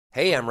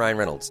Hey, I'm Ryan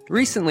Reynolds.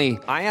 Recently,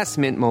 I asked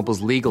Mint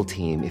Mobile's legal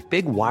team if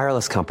big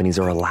wireless companies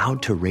are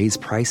allowed to raise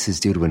prices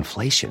due to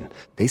inflation.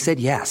 They said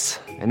yes.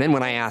 And then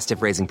when I asked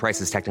if raising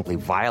prices technically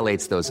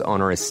violates those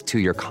onerous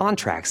two-year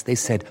contracts, they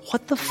said,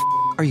 "What the f***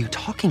 are you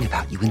talking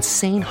about, you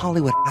insane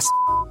Hollywood ass?"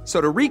 So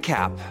to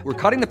recap, we're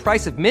cutting the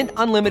price of Mint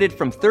Unlimited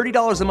from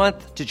 $30 a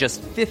month to just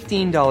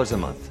 $15 a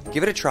month.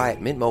 Give it a try at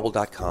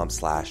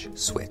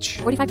mintmobile.com/switch.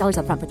 $45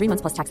 up front for 3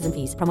 months plus taxes and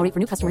fees. Promo rate for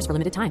new customers for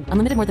limited time.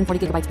 Unlimited more than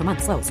 40 gigabytes per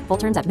month. Slows full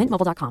terms at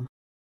mintmobile.com.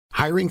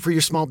 Hiring for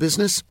your small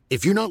business?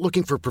 If you're not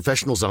looking for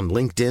professionals on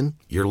LinkedIn,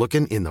 you're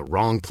looking in the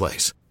wrong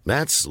place.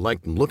 That's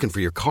like looking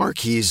for your car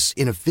keys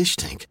in a fish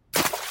tank.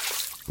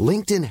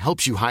 LinkedIn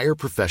helps you hire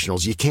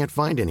professionals you can't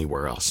find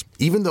anywhere else,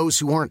 even those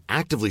who aren't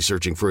actively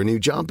searching for a new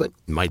job but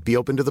might be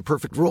open to the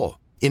perfect role.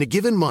 In a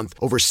given month,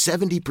 over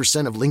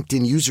 70% of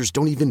LinkedIn users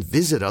don't even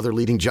visit other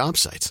leading job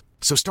sites.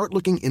 So start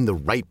looking in the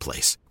right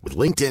place. With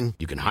LinkedIn,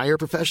 you can hire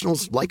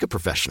professionals like a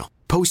professional.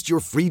 Post your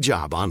free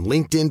job on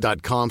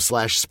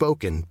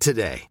linkedin.com/spoken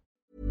today.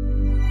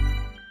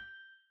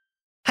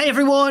 Hey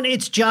everyone,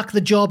 it's Jack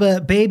the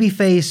Jobber,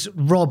 babyface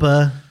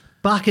robber,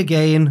 back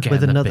again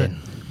with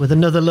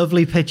another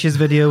lovely pictures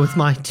video with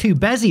my two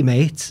Bezzy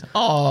mates,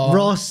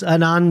 Ross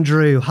and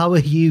Andrew. How are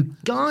you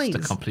guys?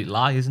 It's a complete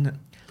lie, isn't it?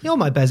 You're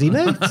my Bezzy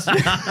mates.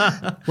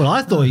 Well,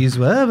 I thought you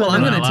were. But well,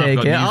 I'm going to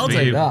take it. I'll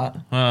take you. that.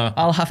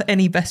 I'll have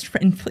any best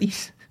friend,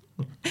 please.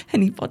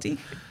 Anybody.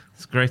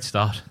 It's a great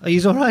start. Are you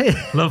all right?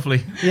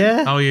 Lovely.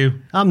 Yeah. How are you?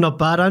 I'm not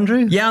bad,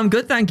 Andrew. Yeah, I'm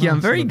good, thank you. I'm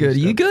very good. Are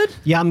you good?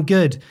 Yeah, I'm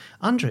good.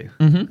 Andrew,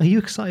 are you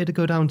excited to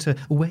go down to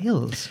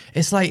Wales?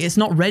 It's like, it's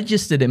not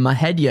registered in my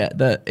head yet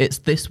that it's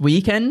this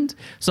weekend.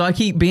 So I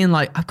keep being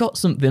like, I've got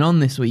something on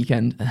this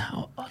weekend.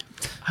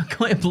 I'm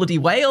going to bloody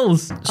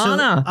Wales,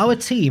 aren't I? Our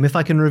team, if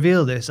I can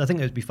reveal this, I think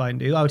it would be fine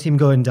to. Our team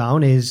going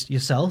down is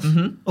yourself,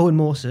 Owen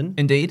Mawson.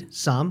 Indeed.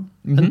 Sam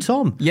and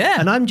Tom. Yeah.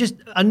 And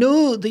I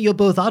know that you're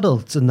both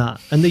adults and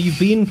that you've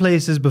been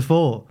places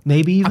before,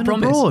 maybe even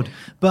abroad.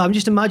 But I'm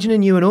just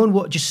imagining you and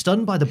Owen just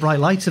stunned by the bright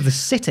lights of the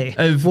city,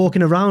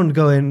 walking around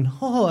going,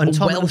 and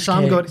Tom and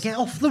Sam going, get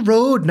off the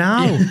road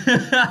now.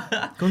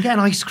 Go and get an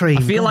ice cream.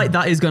 I feel like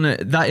that is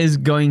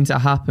going to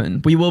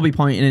happen. We will be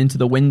pointing into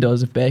the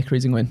windows of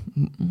bakeries and going,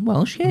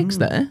 well, shakes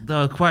there.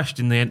 The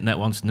question the internet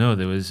wants to know,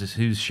 though, is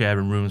who's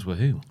sharing rooms with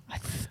who?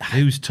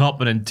 Who's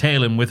topping and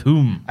tailing with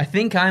whom? I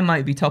think I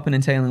might be topping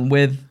and tailing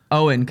with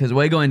Owen because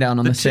we're going down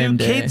on the same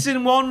day. The two kids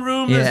in one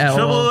room, there's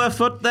trouble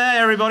afoot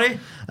there, everybody.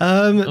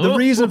 The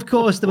reason, of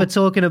course, that we're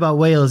talking about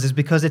Wales is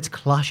because it's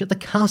Clash at the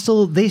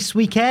Castle this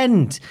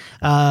weekend.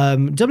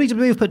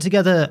 WWE have put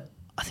together,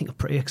 I think, a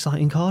pretty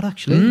exciting card,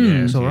 actually.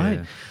 It's all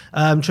right.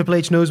 Triple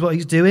H knows what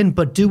he's doing,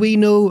 but do we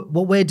know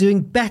what we're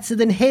doing better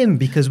than him?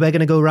 Because we're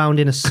going to go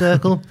around in a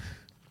circle.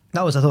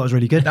 I thought was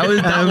really good. That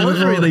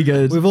was really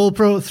good. We've all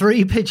brought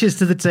 3 pitches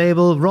to the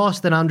table. Ross,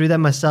 then Andrew,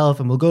 then myself,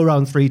 and we'll go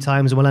around 3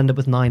 times and we'll end up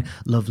with 9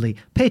 lovely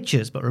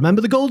pitches. But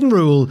remember the golden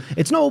rule.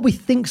 It's not what we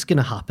think's going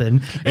to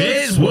happen.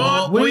 It's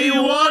what we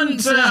want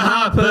to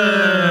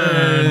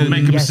happen.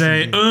 Make them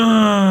say,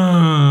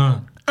 na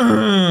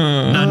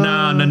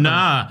na na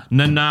na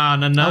na na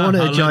na na. I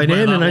wanted to join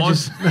in, and I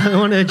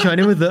wanted to join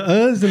in with the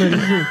uhs,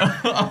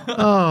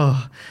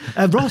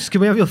 and Ross,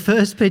 can we have your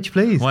first pitch,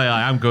 please? Well,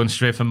 I am going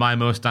straight for my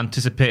most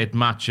anticipated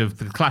match of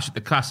the Clash at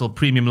the Castle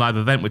premium live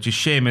event, which is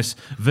Sheamus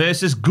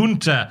versus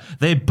Gunther.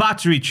 They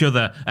batter each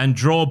other and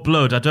draw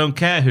blood. I don't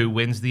care who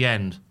wins the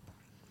end.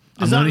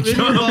 I'm only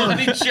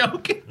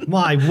joking.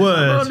 My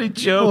word. I'm only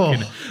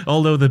joking.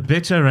 Although the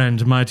bitter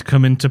end might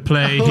come into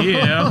play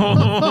here.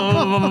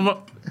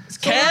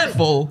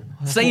 Careful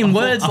saying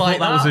words like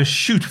that. That was a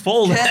shoot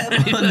fall.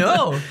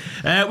 No.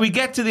 We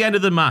get to the end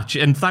of the match,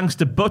 and thanks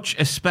to Butch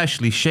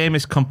especially,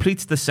 Sheamus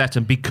completes the set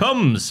and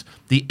becomes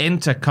the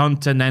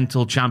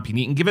Intercontinental Champion.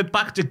 You can give it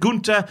back to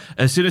Gunther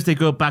as soon as they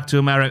go back to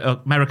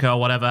America or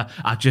whatever.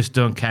 I just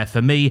don't care.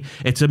 For me,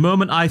 it's a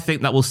moment I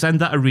think that will send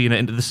that arena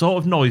into the sort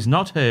of noise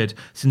not heard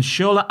since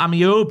Shola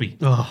Amiobi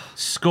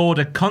scored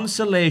a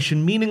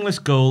consolation meaningless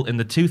goal in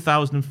the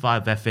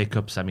 2005 FA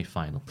Cup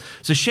semi-final.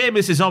 So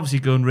Sheamus is obviously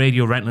going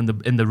radio rental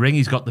in the ring.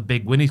 He's got the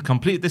big win. He's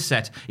completed the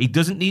set. He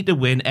doesn't need to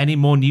win any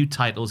more new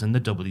titles in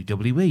the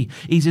WWE.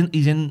 He's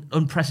in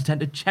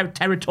unprecedented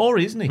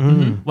territory, isn't he?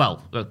 Mm-hmm.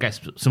 Well, I guess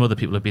some other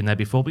people have been there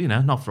before, but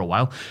not for a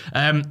while.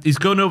 He's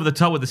going over the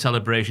top with the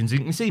celebrations. You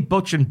can see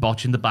Butch and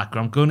Botch in the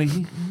background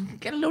going,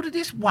 get a load of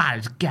this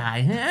wise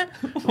guy, huh?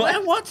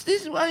 What's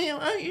this?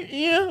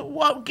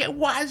 Get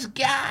wise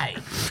guy.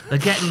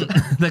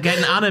 They're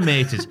getting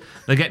animated.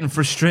 They're getting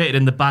frustrated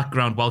in the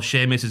background while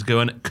Sheamus is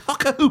going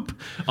cock-a-hoop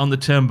on the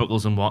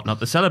turnbuckles and whatnot.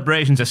 The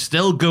celebrations are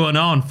still going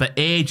on for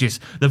ages.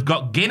 They've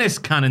got Guinness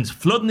cannons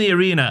flooding the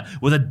arena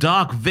with a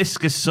dark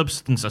viscous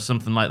substance or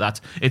something like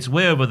that. It's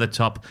way over the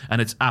top and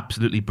it's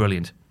absolutely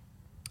brilliant.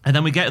 And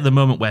then we get to the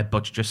moment where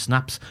Butch just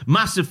snaps.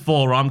 Massive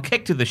forearm,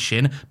 kick to the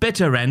shin,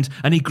 bitter end,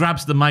 and he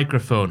grabs the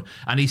microphone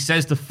and he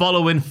says the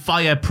following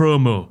fire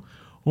promo.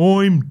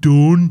 I'm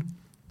done.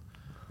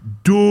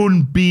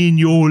 Done being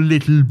your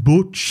little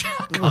Butch.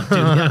 I can't do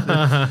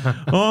that.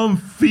 I'm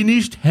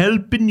finished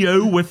helping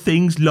you with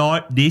things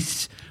like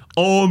this.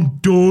 I'm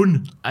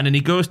done. And then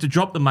he goes to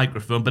drop the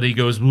microphone, but he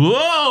goes,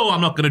 whoa,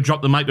 I'm not going to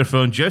drop the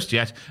microphone just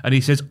yet. And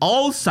he says,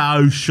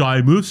 also,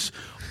 Sheamus,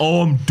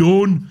 I'm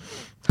done.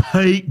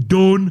 Pete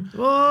Dunne.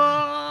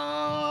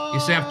 You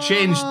see, I've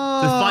changed the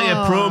fire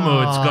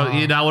promo. It's got,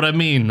 you know what I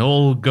mean?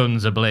 All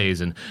guns are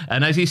blazing.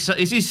 And as he's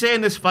saying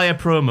this fire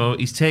promo,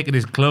 he's taking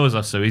his clothes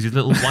off. So he's his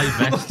little white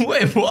vest.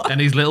 Wait, what? And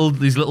his little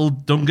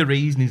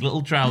dungarees and his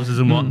little trousers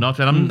and whatnot.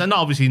 And they're not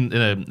obviously in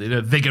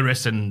a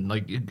vigorous and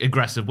like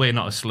aggressive way,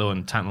 not a slow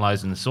and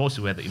tantalising and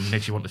saucy way that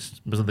makes you want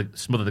to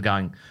smother the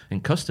guy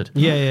in custard.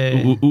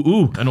 Yeah.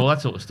 Ooh, and all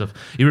that sort of stuff.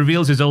 He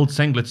reveals his old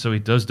singlet, so he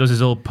does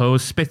his old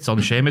pose, spits on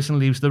Sheamus and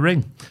leaves the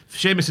ring.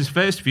 Sheamus'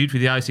 first feud for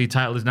the IC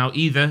title is now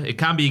either it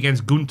can be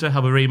against Gunther,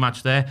 have a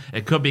rematch there.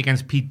 It could be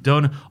against Pete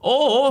Dunne.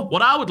 Or,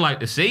 what I would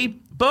like to see,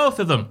 both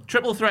of them.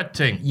 Triple threat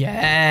thing.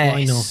 Yes.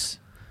 Why not?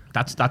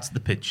 That's the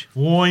pitch.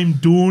 I'm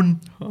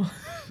done.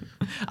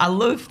 I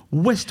love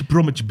West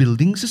Bromwich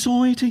Building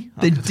Society.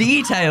 the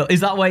detail. Is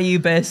that where you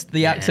based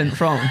the accent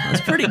from? That's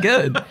pretty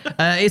good.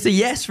 It's a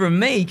yes from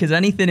me, because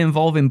anything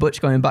involving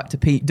Butch going back to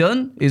Pete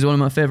Dunne, who's one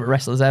of my favourite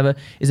wrestlers ever,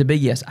 is a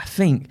big yes. I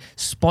think,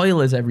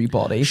 spoilers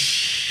everybody,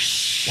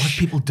 What if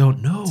people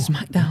don't know?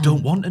 SmackDown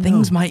Don't want to know.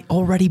 things might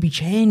already be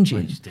changing,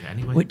 Well, you just did it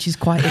anyway. which is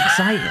quite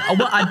exciting.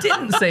 Well, I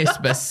didn't say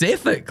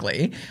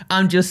specifically.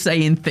 I'm just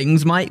saying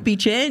things might be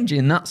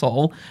changing. That's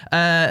all.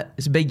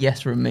 It's a big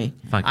yes from me.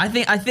 Thank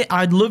you. I think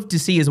I'd love to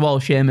see as well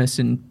Sheamus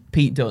and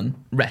Pete Dunne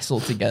wrestle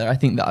together. I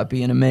think that would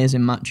be an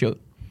amazing matchup.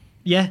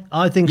 Yeah,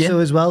 I think Yeah. so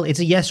as well. It's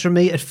a yes from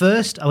me. At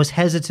first, I was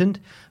hesitant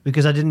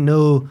because I didn't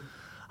know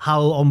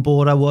how on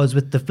board I was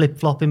with the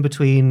flip-flopping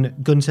between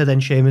Gunther, then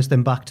Sheamus,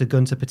 then back to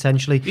Gunther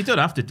potentially. You don't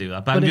have to do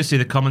that, but I But can just see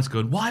the comments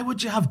going, why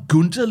would you have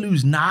Gunther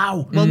lose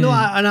now? Well, no,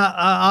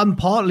 I'm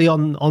partly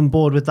on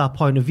board with that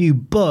point of view,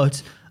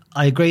 but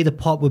I agree the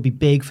pop would be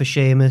big for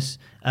Sheamus.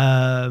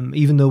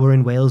 Even though we're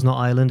in Wales, not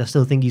Ireland, I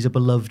still think he's a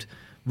beloved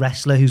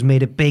wrestler who's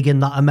made it big in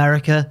that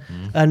America.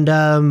 And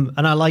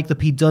I like the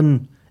Pete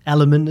Dunne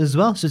element as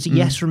well, so it's a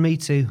yes from me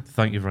too.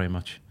 Thank you very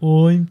much.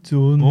 I'm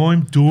done.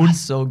 I'm done. That's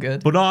so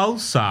good. But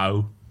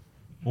also,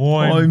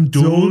 I'm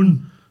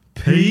done.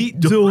 Pete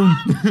Dunne.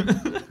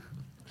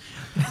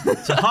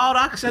 It's a hard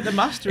accent to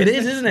master. It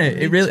is, isn't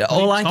it? It really.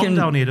 All I Tom can.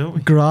 down here, don't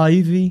we?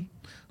 Gravy.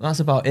 That's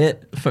about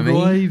it for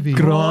me.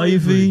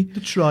 Gravy.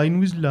 The train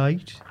was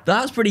late.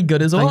 That's pretty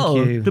good as Thank well.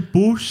 you. The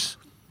bus.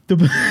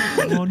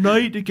 I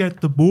need to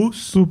get the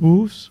bus. The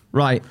bus.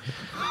 Right.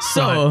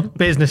 So.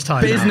 Business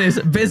time.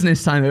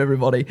 Business time,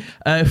 everybody.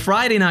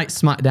 Friday Night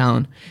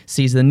SmackDown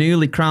sees the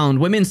newly crowned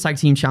women's tag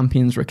team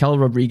champions Raquel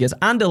Rodriguez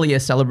and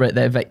Aaliyah celebrate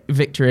their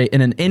victory in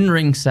an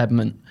in-ring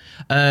segment.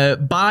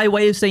 By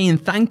way of saying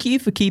thank you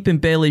for keeping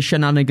Bayley's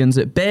shenanigans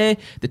at bay,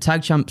 the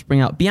tag champs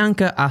bring out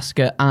Bianca,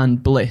 Asuka,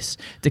 and Bliss,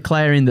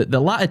 declaring that the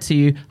latter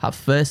two have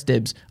first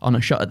dibs on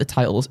a shot at the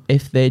titles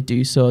if they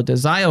do so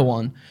desire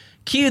one.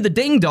 Cue the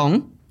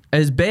ding-dong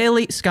as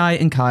Bayley, Sky,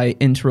 and Kai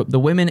interrupt the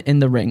women in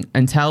the ring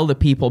and tell the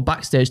people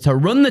backstage to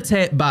run the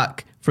tape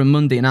back from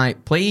Monday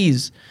night,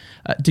 please.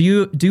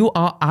 Do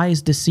our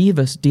eyes deceive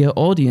us, dear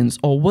audience,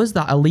 or was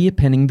that Aaliyah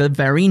pinning the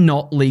very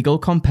not legal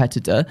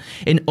competitor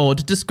in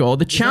order to score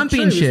the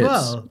championships?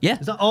 Well? Yeah.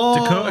 Is that,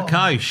 Dakota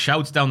Kai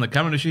shouts down the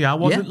camera to she, I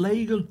wasn't Yeah.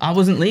 legal. I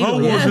wasn't legal.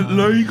 I yeah. wasn't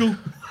legal.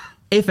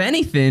 If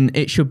anything,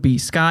 it should be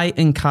Sky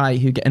and Kai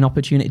who get an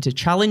opportunity to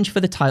challenge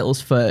for the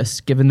titles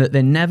first, given that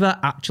they never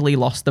actually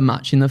lost the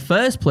match in the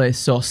first place.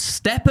 So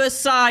step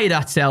aside,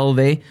 I tell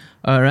thee,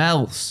 or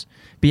else.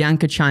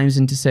 Bianca chimes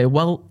in to say,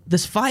 well,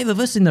 there's 5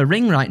 of us in the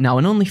ring right now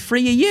and only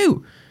 3 of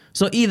you.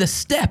 So either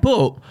step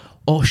up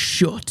or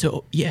shut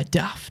up, you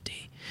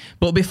dafty.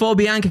 But before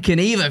Bianca can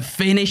even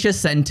finish a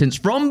sentence,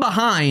 from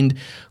behind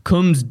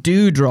comes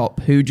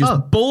Doudrop, who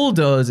just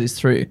bulldozes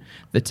through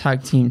the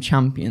tag team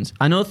champions.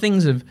 I know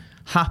things have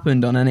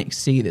happened on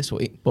NXT this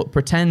week, but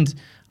pretend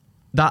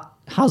that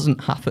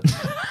hasn't happened.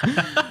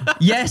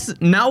 Yes,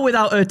 now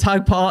without her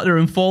tag partner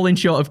and falling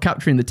short of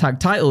capturing the tag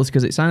titles,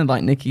 because it sounded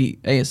like Nikki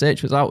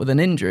ASH was out with an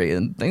injury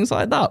and things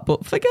like that,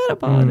 but forget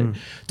about it.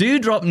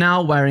 Doudrop,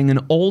 now wearing an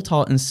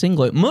all-tartan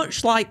singlet,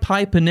 much like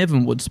Piper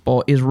Niven would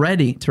sport, is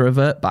ready to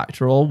revert back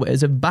to her old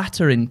ways of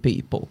battering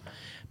people.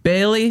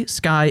 Bayley,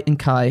 Sky, and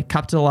Kai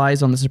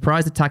capitalise on the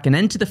surprise attack and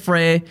enter the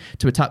fray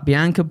to attack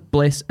Bianca,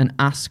 Bliss, and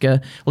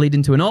Asuka,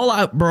 leading to an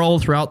all-out brawl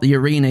throughout the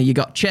arena. You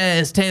got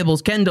chairs,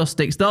 tables, kendo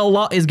sticks. The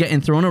lot is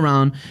getting thrown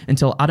around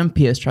until Adam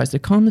Pearce tries to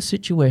calm the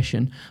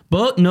situation.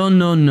 But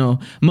no.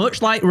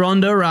 Much like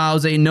Ronda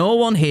Rousey, no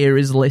one here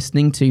is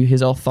listening to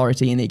his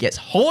authority, and he gets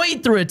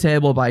hoyed through a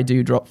table by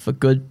Doudrop for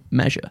good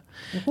measure.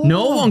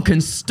 No one can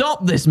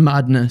stop this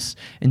madness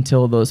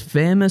until those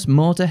famous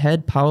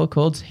Motorhead power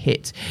chords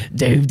hit.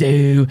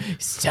 Do,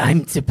 it's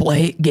time to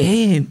play a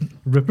game.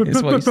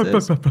 Is what he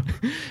says.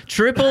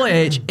 Triple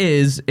H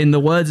is, in the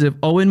words of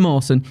Owen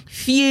Mawson,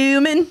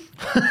 fuming.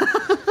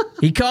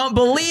 He can't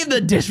believe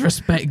the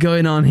disrespect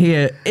going on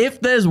here.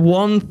 If there's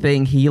one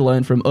thing he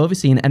learned from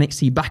overseeing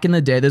NXT back in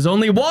the day, there's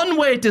only one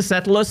way to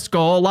settle a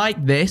score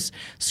like this.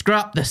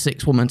 Scrap the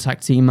 6-woman tag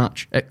team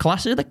match at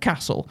Clash of the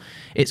Castle.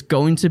 It's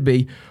going to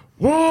be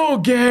War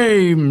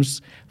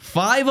Games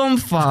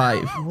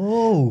 5-on-5.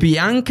 Whoa.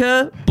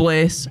 Bianca,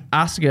 Bliss,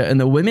 Asuka, and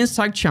the women's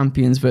tag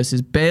champions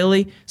versus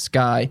Bayley,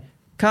 Sky,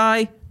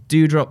 Kai,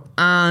 Doudrop,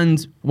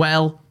 and,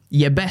 well,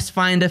 you best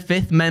find a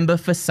fifth member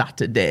for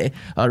Saturday,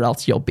 or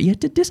else you'll be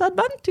at a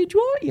disadvantage,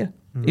 won't you?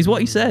 Is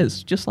what he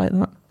says, just like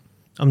that.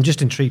 I'm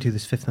just intrigued who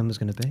this fifth member's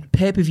going to be.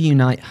 Pay-per-view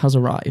night has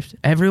arrived.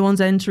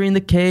 Everyone's entering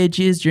the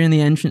cages during the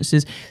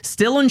entrances,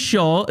 still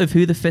unsure of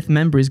who the fifth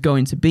member is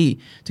going to be.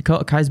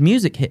 Dakota Kai's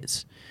music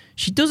hits.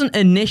 She doesn't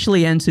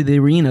initially enter the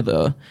arena,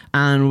 though,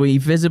 and we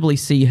visibly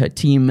see her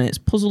teammates'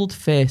 puzzled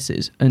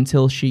faces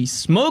until she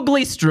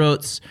smugly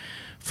struts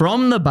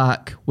from the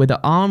back with her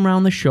arm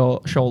round the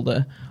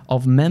shoulder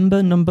of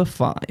member number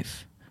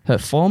 5, her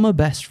former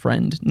best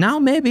friend, now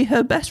maybe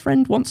her best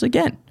friend once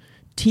again,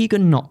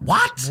 Tegan Knox.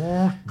 What?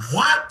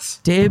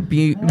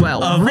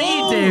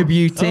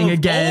 Re-debuting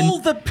again All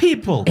the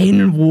people.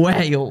 in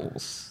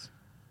Wales.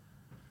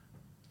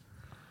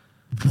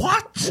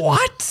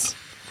 What?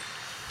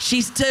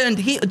 She's turned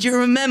heel. Do you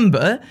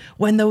remember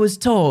when there was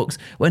talks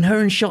when her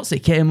and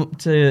Shotzi came up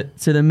to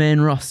the main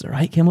roster,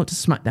 right? Came up to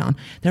SmackDown.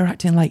 They were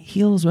acting like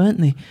heels, weren't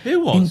they? Who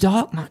was? In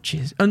dark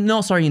matches. In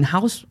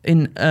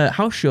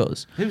house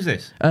shows. Who's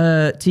this?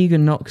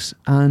 Tegan Knox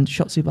and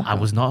Shotzi Blackheart. I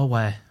was not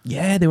aware.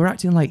 Yeah, they were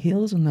acting like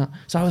heels and that.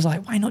 So I was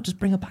like, why not just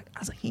bring her back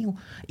as a heel,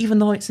 even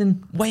though it's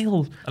in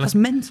Wales? That's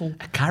mental.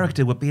 A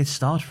character would be a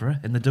start for her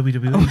in the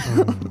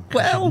WWE.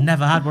 Well,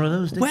 never had one of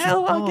those. Did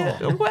well, she? I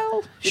get.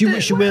 Well,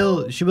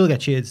 She will get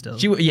cheered still.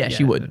 She would.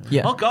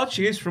 Yeah. Oh God,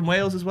 she is from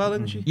Wales as well,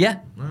 isn't she? Yeah.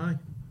 Aye.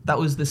 That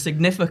was the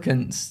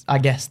significance, I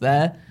guess,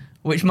 there,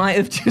 which might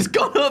have just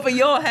gone over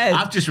your head.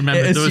 I've just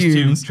remembered it those two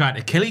assumes. trying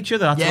to kill each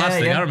other. That's the Yeah, last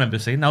thing yeah. I remember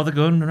seeing. Now they're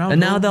going around. And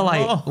now they're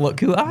like, oh look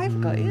who I've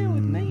got here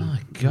with me.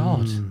 my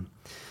God.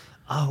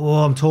 Oh,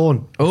 I'm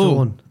torn. Oh,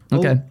 torn.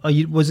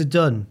 okay. Was it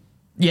done?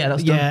 Yeah,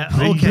 that's Yeah,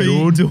 done.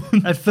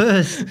 okay. At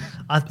first,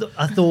 I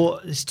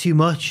thought it's too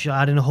much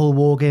adding a whole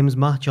War Games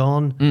match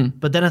on.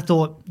 But then I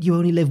thought, you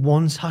only live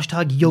once.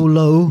 #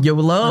 YOLO.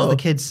 YOLO. As the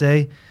kids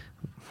say.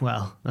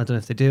 Well, I don't know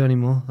if they do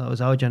anymore. That was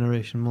our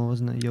generation more,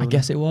 wasn't it? YOLO. I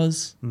guess it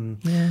was.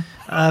 Yeah.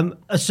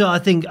 So I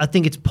think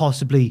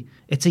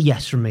it's a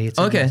yes from me. It's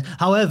a Okay. yes.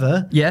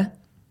 However, Yeah.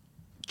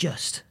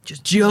 just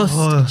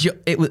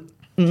It was.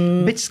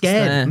 a bit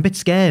scared. I'm a bit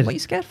scared. What are you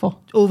scared for?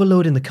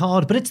 Overloading the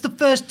card, but it's the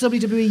first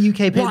WWE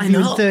UK pay-per-view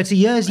in 30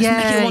 years. Let's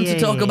Yeah, make it one to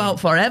talk yeah. about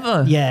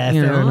forever. Yeah,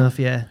 you fair know? enough.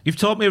 Yeah. You've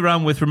taught me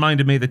around with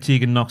reminding me that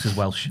Tegan Knox is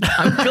Welsh.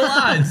 I'm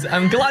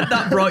glad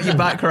that brought you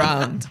back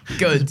around.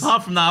 Good.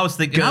 Apart from that, I was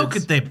thinking, Good. how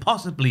could they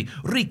possibly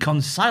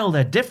reconcile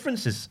their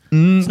differences?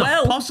 It's not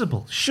well-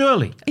 possible,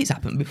 surely. It's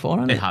happened before,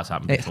 hasn't it? It has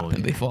happened It before.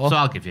 happened yeah. before. So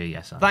I'll give you a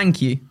yes.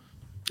 Thank you.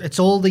 It's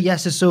all the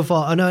yeses so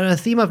far. And a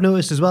theme I've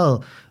noticed as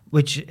well,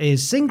 which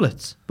is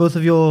singlets. Both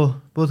of your,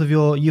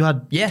 you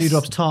had Yes.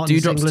 Doudrop's tartan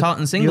Doudrop's singlet.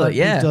 tartan singlet,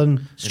 yeah. You've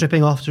done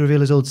stripping off to reveal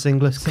his old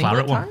singlet.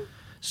 Claret one.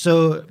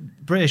 So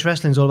British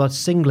wrestling's all about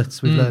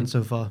singlets, we've learned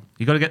so far.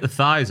 You got to get the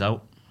thighs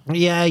out.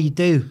 Yeah, you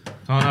do.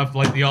 Can't have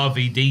like the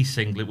RVD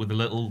singlet with the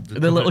little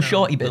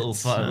shorty little,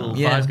 bits. little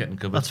Yeah. thighs getting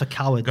covered. That's for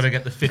cowards. Got to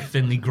get the Fit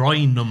Finley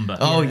groin number.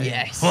 Oh,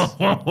 yes. Ho,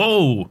 ho,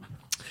 ho.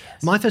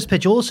 My first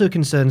pitch also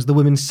concerns the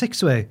women's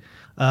six-way.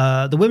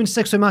 The women's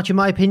six-way match, in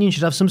my opinion,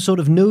 should have some sort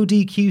of no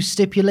DQ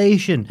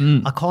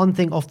stipulation. I can't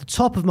think off the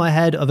top of my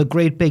head of a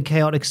great big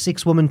chaotic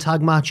six-woman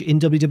tag match in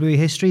WWE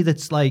history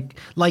that's like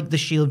the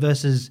Shield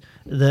versus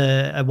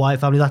the Wyatt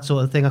family, that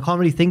sort of thing. I can't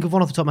really think of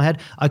one off the top of my head.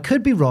 I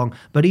could be wrong,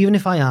 but even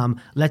if I am,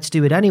 let's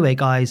do it anyway,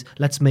 guys.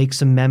 Let's make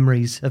some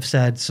memories, I've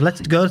said. So let's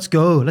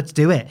go, let's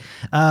do it.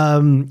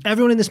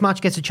 Everyone in this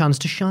match gets a chance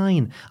to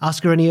shine.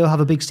 Asuka and Io have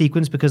a big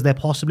sequence because they're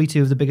possibly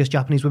two of the biggest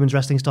Japanese women's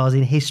wrestling stars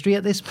in history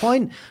at this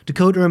point.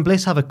 Dakota and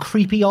Bliss have a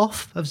creepy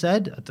off, I've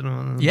said. I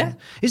don't know. Yeah.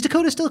 Is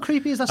Dakota still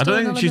creepy? Is that I still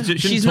don't an think element?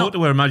 she She's doesn't talk not-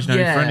 to her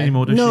imaginary yeah. friend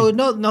anymore, does No, she?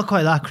 not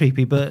quite that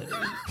creepy, but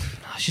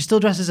she still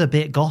dresses a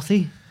bit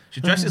gothy. She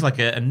dresses like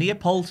a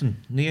Neapolitan.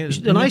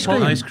 An ice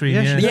cream. Ice cream,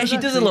 Yeah, yeah. she Yeah, she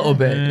does a little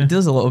bit. It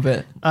does a little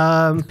bit.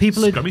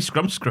 People are Scrummy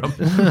scrum scrum.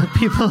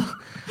 people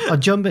are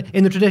jumping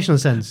in the traditional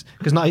sense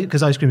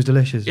because ice cream is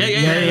delicious.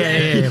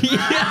 Yeah.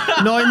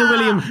 Not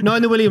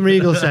in the William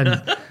Regal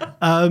sense.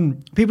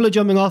 People are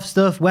jumping off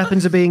stuff.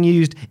 Weapons are being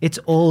used. It's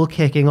all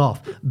kicking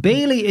off.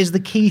 Bayley is the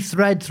key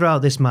thread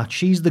throughout this match.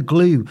 She's the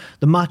glue.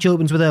 The match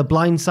opens with her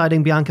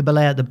blindsiding Bianca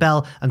Belair at the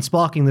bell and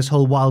sparking this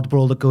whole wild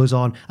brawl that goes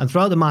on. And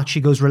throughout the match,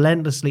 she goes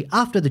relentlessly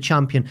after the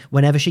champion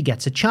whenever she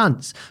gets a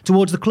chance.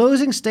 Towards the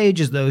closing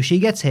stages, though, she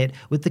gets hit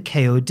with the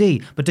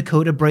KOD, but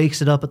Dakota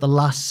breaks it up at the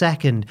last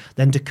second.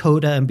 Then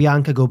Dakota and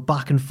Bianca go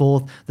back and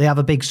forth. They have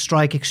a big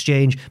strike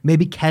exchange.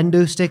 Maybe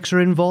kendo sticks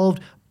are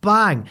involved.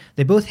 Bang!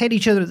 They both hit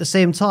each other at the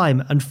same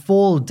time and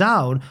fall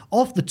down.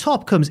 Off the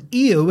top comes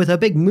Io with her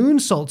big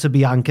moonsault to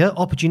Bianca,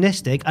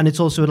 opportunistic, and it's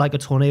also like a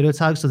tornado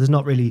tag, so there's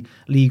not really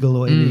legal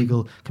or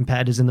illegal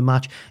competitors in the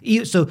match.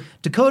 So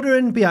Dakota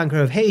and Bianca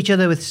have hit each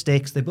other with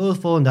sticks. They've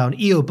both fallen down.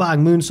 Io,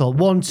 bang, moonsault.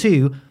 1,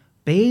 2.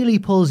 Bayley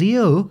pulls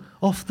Io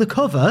off the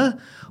cover.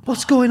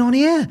 What's going on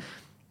here?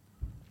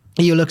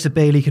 Io looks at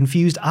Bayley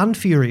confused and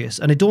furious,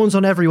 and it dawns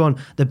on everyone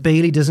that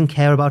Bayley doesn't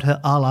care about her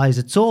allies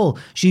at all.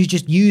 She's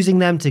just using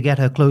them to get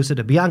her closer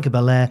to Bianca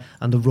Belair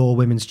and the Raw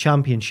Women's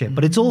Championship.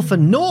 But it's all for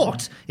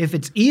naught if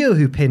it's Io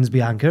who pins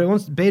Bianca.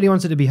 Bayley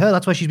wants it to be her.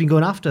 That's why she's been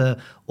going after her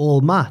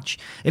all match.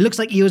 It looks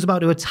like Io's about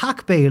to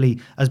attack Bayley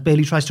as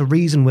Bayley tries to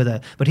reason with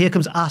her. But here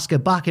comes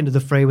Asuka back into the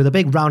fray with a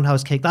big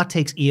roundhouse kick. That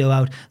takes Io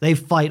out. They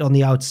fight on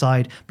the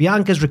outside.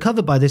 Bianca's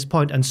recovered by this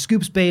point and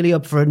scoops Bayley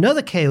up for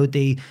another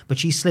KOD, but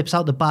she slips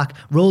out the back,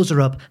 rolls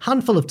her up,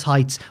 handful of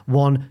tights,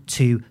 1,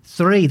 2,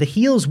 3. The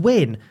heels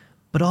win,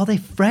 but are they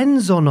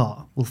friends or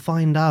not? We'll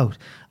find out.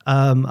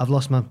 I've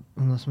lost my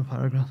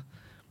paragraph.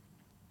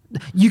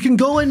 You can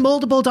go in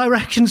multiple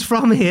directions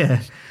from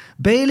here.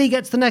 Bayley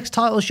gets the next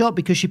title shot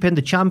because she pinned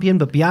the champion,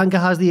 but Bianca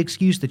has the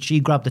excuse that she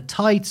grabbed the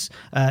tights.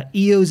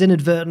 Io's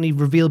inadvertently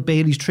revealed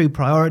Bayley's true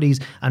priorities,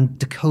 and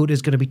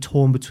Dakota's going to be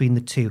torn between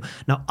the two.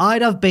 Now,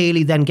 I'd have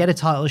Bayley then get a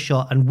title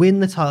shot and win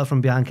the title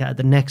from Bianca at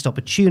the next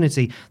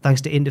opportunity,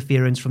 thanks to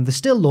interference from the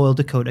still loyal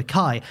Dakota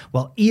Kai,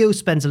 while Io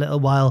spends a little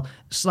while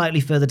slightly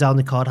further down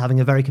the card having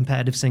a very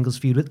competitive singles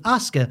feud with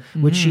Asuka,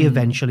 which she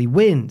eventually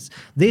wins.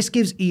 This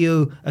gives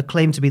Io a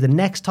claim to be the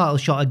next title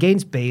shot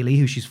against Bayley,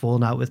 who she's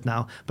fallen out with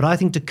now, but I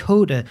think Dakota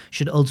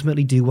should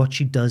ultimately do what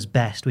she does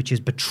best, which is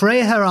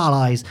betray her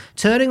allies,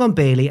 turning on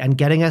Bayley and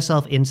getting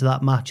herself into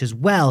that match as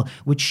well,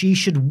 which she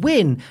should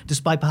win,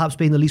 despite perhaps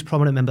being the least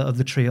prominent member of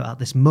the trio at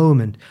this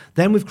moment.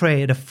 Then we've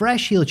created a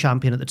fresh heel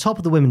champion at the top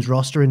of the women's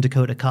roster in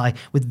Dakota Kai,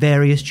 with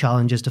various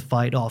challenges to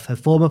fight off. Her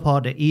former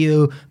partner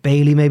Io,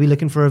 Bayley maybe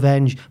looking for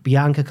revenge,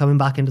 Bianca coming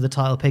back into the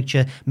title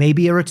picture,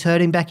 maybe a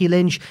returning Becky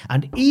Lynch,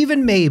 and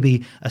even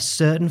maybe a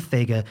certain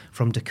figure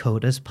from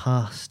Dakota's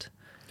past.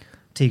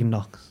 Tegan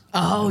Knox.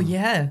 Oh,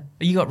 yeah.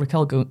 You got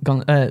Raquel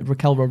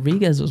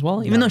Rodriguez as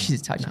well, even though she's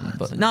a tag champion.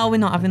 But no, we're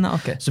not having that.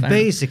 Okay. So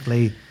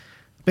basically,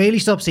 Bayley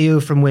stops Io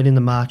from winning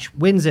the match,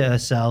 wins it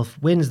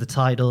herself, wins the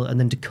title, and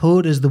then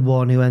Dakota's the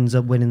one who ends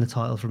up winning the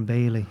title from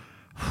Bayley.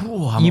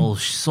 I'm all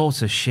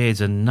sorts of shades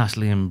of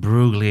Natalie and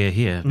Bruglia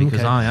here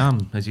because I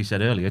am, as you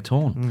said earlier,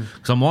 torn.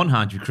 Because on one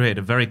hand, you've created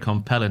a very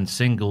compelling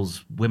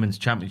singles women's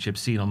championship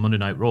scene on Monday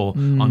Night Raw.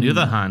 On the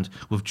other hand,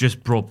 we've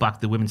just brought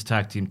back the women's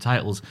tag team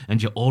titles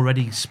and you're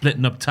already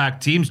splitting up tag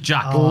teams,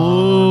 Jack.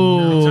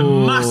 Oh, it's a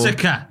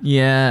massacre.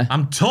 Yeah.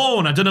 I'm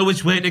torn. I don't know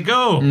which way to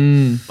go.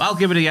 I'll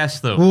give it a yes,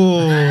 though.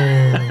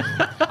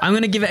 I'm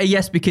going to give it a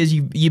yes because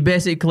you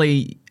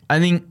basically... I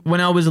think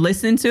when I was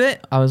listening to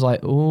it, I was like,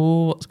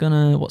 "Oh, what's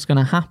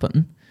gonna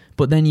happen?"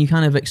 But then you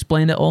kind of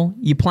explained it all.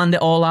 You planned it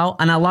all out,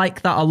 and I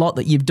like that a lot.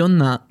 That you've done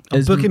that.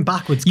 I'm booking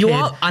backwards, you kid.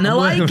 are, and I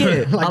like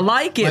it. I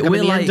like it.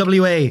 We're like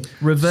NWA,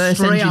 reverse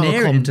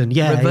engineering,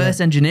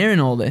 engineering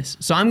all this.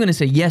 So I'm going to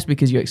say yes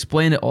because you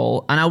explained it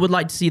all, and I would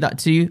like to see that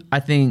too. I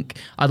think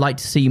I'd like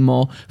to see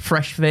more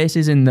fresh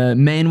faces in the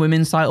main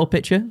women's title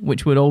picture,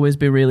 which would always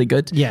be really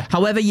good. Yeah.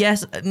 However,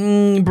 yes,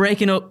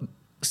 breaking up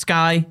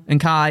Sky and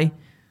Kai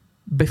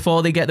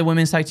before they get the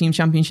women's tag team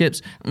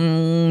championships,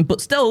 but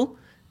still,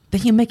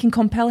 then you're making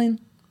compelling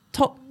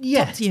top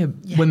tier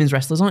women's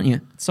wrestlers, aren't you?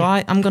 So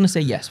I'm going to say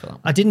yes for that.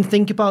 I didn't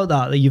think about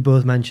that you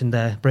both mentioned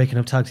there, breaking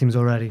up tag teams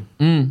already.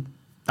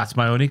 That's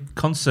my only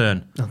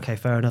concern. Okay,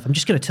 fair enough. I'm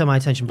just going to turn my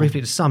attention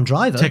briefly to Sam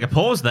Driver. Take a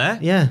pause there.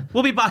 Yeah.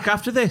 We'll be back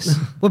after this.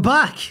 We're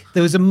back.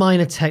 There was a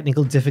minor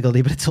technical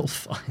difficulty, but it's all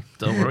fine.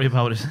 Don't worry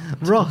about it.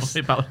 Ross.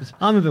 Don't worry about it.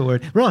 I'm a bit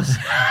worried. Ross,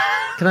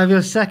 can I have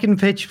your second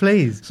pitch,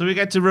 please? So we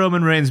get to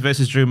Roman Reigns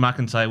versus Drew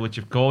McIntyre, which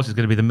of course is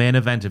going to be the main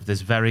event of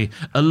this very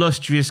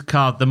illustrious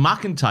card. The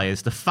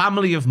McIntyres, the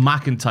family of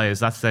McIntyres,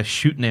 that's their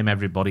shoot name,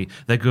 everybody.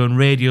 They're going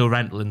radio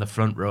rental in the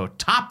front row.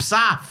 Taps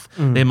off,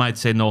 they might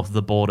say, north of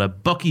the border.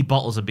 Bucky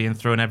bottles are being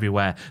thrown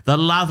everywhere. They're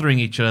lathering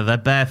each other, their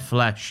bare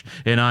flesh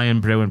in Iron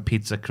Brew and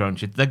Pizza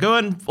Crunch. They're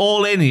going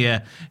all in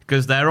here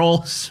because they're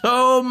all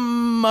so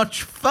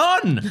much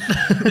fun.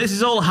 This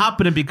is all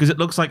happening because it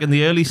looks like in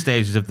the early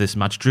stages of this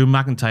match, Drew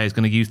McIntyre is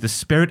going to use the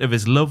spirit of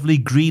his lovely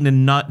green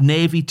and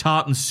navy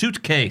tartan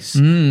suitcase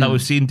that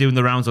we've seen doing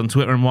the rounds on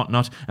Twitter and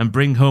whatnot and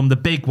bring home the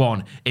big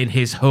one in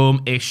his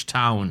home-ish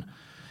town.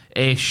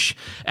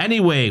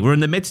 Anyway, we're in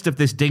the midst of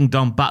this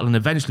ding-dong battle, and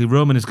eventually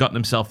Roman has gotten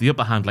himself the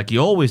upper hand like he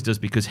always does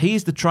because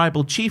he's the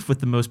tribal chief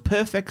with the most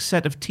perfect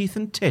set of teeth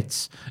and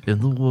tits in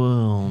the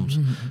world.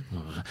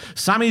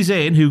 Sami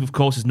Zayn, who of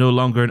course is no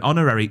longer an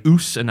honorary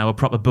Uso and now a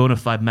proper bona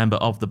fide member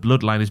of the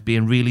bloodline, is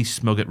being really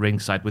smug at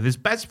ringside with his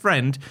best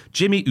friend,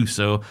 Jimmy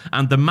Uso,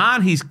 and the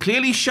man he's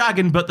clearly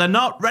shagging but they're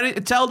not ready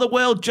to tell the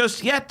world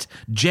just yet,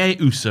 Jey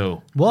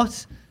Uso.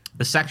 What?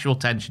 The sexual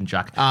tension,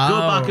 Jack. Go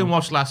back and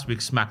watch last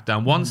week's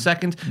SmackDown. 1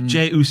 second,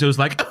 Jey Uso's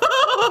like,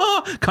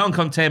 can't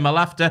contain my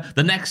laughter.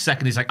 The next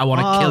second, he's like, I want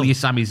to kill you,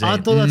 Sami Zayn. I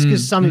thought that's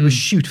because Sami was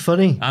shoot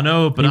funny. I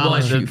know, but I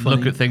like to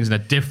look at things in a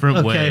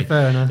different way. Okay,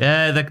 fair enough.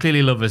 Yeah, they're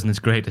clearly lovers, and it's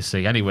great to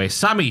see. Anyway,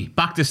 Sami,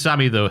 back to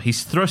Sami, though.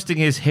 He's thrusting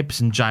his hips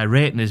and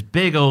gyrating his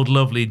big old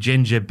lovely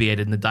ginger beard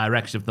in the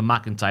direction of the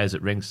McIntyres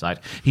at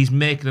ringside. He's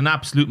making an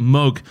absolute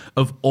mug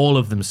of all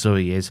of them, so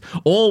he is.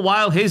 All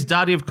while his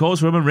daddy, of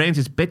course, Roman Reigns,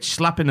 is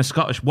bitch-slapping a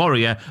Scottish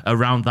warrior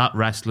around that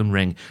wrestling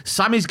ring.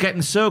 Sami's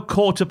getting so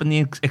caught up in the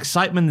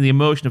excitement and the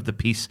emotion of the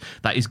piece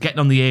that he's getting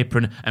on the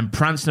apron and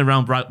prancing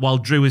around while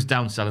Drew is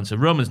down selling. So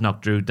Roman's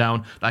knocked Drew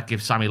down. That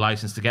gives Sammy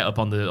license to get up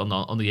on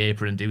the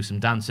apron and do some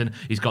dancing.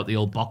 He's got the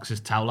old boxer's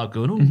towel out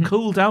going,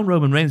 cool down,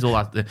 Roman Reigns, all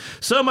that.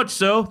 So much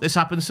so, this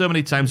happens so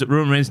many times that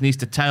Roman Reigns needs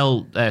to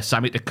tell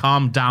Sammy to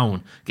calm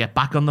down, get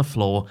back on the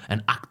floor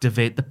and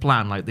activate the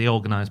plan like they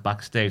organise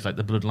backstage, like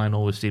the Bloodline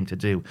always seem to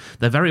do.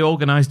 They're very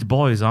organised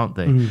boys, aren't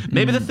they?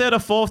 Maybe the third or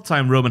fourth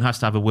time Roman has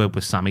to have a word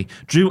with Sammy,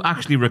 Drew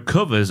actually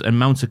recovers and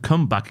mounts a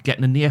comeback,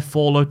 getting a near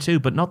fall or two,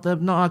 but not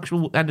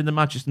actual ending the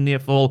match, just a near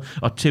fall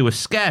or two. A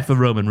scare for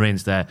Roman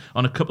Reigns there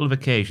on a couple of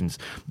occasions.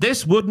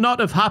 This would not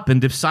have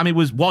happened if Sammy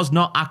was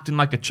not acting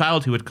like a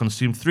child who had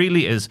consumed 3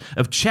 litres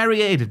of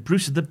Cherry Aid at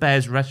Bruce the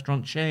Bear's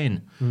restaurant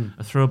chain.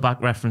 A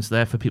throwback reference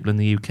there for people in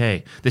the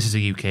UK. This is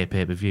a UK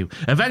pay-per-view.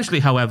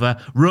 Eventually, however,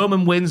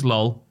 Roman wins,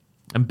 lol.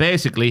 And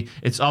basically,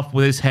 it's off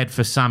with his head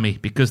for Sammy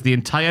because the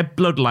entire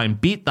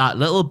Bloodline beat that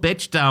little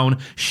bitch down,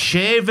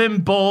 shave him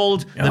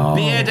bald, the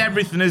beard,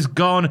 everything is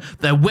gone.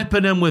 They're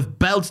whipping him with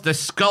belts, they're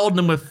scalding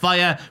him with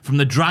fire from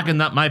the dragon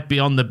that might be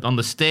on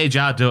the stage,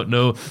 I don't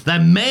know. They're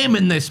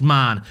maiming this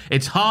man.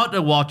 It's hard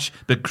to watch,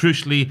 but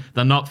crucially,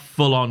 they're not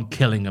full-on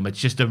killing him.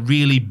 It's just a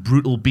really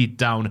brutal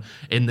beatdown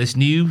in this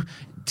new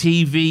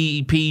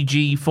TV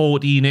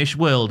PG-14-ish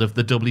world of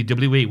the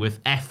WWE with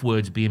F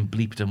words being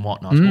bleeped and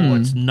whatnot. Oh,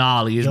 it's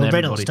gnarly, isn't it? Your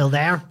Riddle's still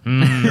there.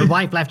 Your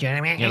wife left you.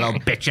 You little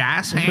bitch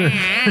ass.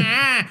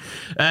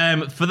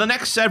 For the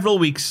next several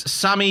weeks,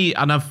 Sammy,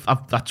 and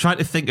I've tried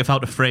to think of how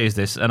to phrase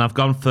this, and I've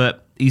gone for,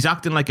 he's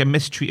acting like a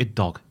mistreated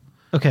dog.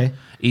 Okay.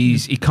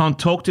 He can't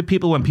talk to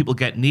people. When people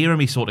get near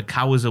him, he sort of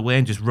cowers away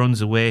and just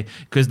runs away.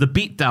 Because the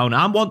beatdown,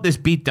 I want this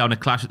beatdown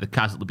at Clash at the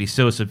Castle to be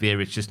so severe,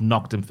 it's just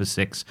knocked him for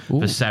 6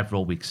 for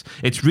several weeks.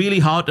 It's really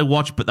hard to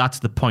watch, but that's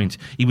the point.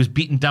 He was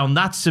beaten down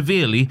that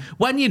severely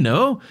when,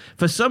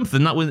 for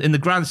something that was, in the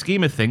grand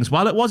scheme of things,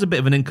 while it was a bit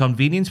of an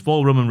inconvenience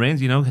for Roman Reigns,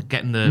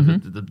 getting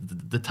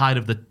the tide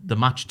of the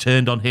match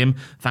turned on him,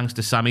 thanks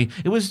to Sammy,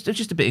 it was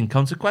just a bit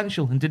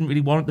inconsequential and didn't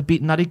really warrant the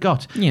beating that he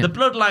got. Yeah. The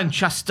Bloodline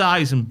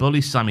chastise and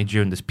bully Sammy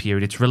during this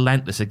period. It's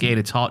relentless. Again,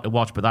 it's hard to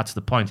watch, but that's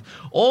the point.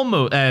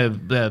 Almost,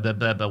 what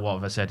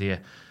have I said here?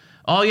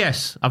 Oh,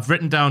 yes, I've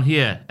written down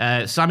here.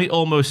 Sammy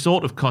almost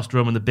sort of cost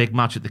Roman the big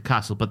match at the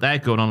Castle, but they're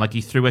going on like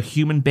he threw a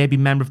human baby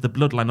member of the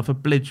Bloodline off a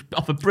bridge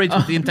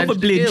with the intention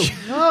to kill.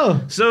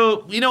 Oh.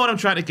 So, you know what I'm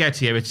trying to get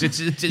here. It's it's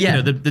an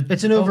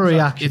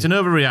overreaction. It's an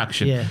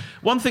overreaction. Yeah.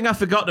 One thing I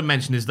forgot to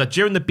mention is that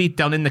during the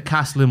beatdown in the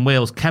Castle in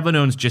Wales, Kevin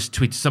Owens just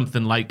tweets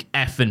something like,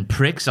 effing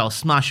pricks, I'll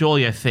smash all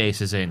your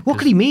faces in. What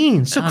could he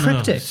mean? So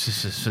cryptic. It's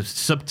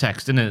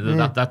subtext, isn't it?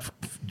 Yeah. That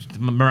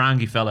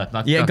Morangi fella.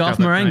 Garth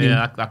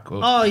Morangi. That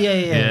quote. Oh,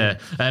 yeah.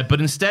 But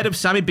instead of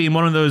Sammy being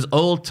one of those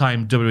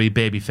old-time WWE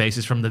baby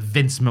faces from the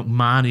Vince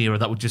McMahon era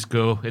that would just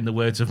go, in the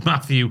words of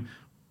Matthew,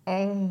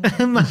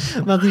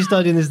 Matthew's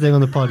starting this thing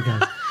on the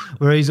podcast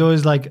where he's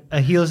always like,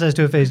 a heel says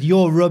to a face,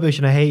 you're rubbish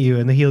and I hate you,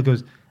 and the heel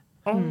goes,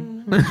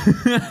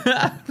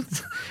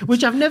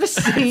 which I've never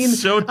seen.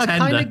 So tender. I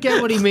kind of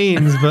get what he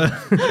means, but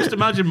just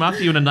imagine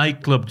Matthew in a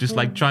nightclub just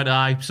like trying to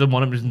eye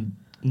someone and just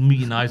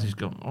meeting eyes and just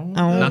going,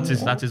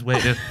 that's his way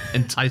to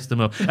entice them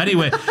up.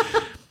 Anyway,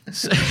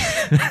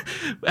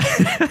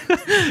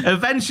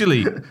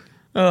 eventually,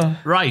 so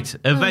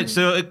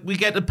we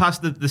get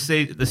past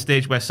the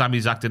stage where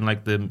Sammy's acting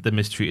like the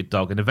mistreated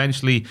dog, and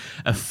eventually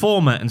a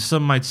former, and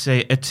some might say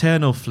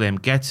eternal flame,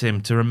 gets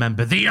him to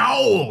remember the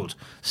old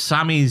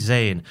Sami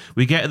Zayn.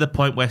 We get to the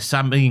point where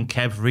Sammy and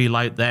Kev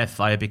relight their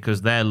fire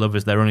because their love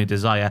is their only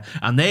desire,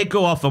 and they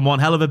go off on one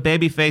hell of a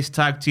babyface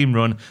tag team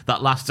run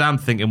that lasts, I'm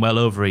thinking, well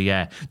over a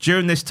year.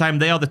 During this time,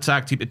 they are the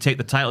tag team to take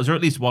the titles, or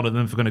at least one of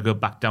them, if we're going to go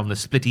back down the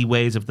splitty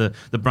ways of the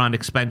brand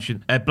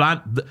expansion.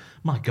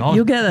 My God.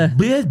 You'll get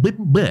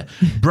there.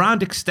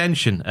 Brand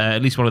extension,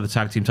 at least one of the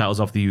tag team titles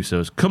off the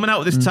Usos. Coming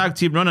out with this tag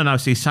team run, and I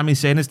see Sami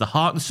Zayn as the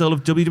heart and soul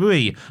of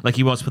WWE, like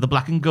he was for the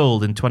Black and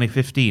Gold in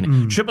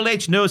 2015. Triple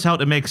H knows how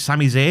to make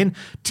Sami Zayn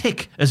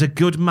tick as a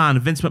good man.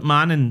 Vince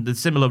McMahon, in the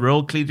similar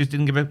role, clearly just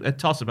didn't give a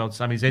toss about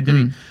Sami Zayn, did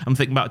he? I'm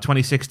thinking about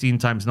 2016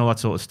 times and all that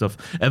sort of stuff.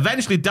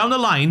 Eventually, down the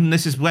line, and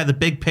this is where the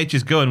big pitch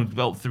is going,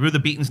 well, through the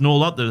beatings and all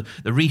that,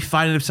 the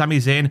refining of Sami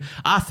Zayn,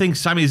 I think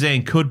Sami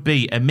Zayn could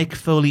be a Mick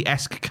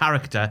Foley-esque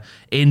character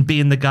in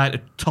being the guy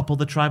to topple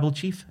the tribal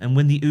chief and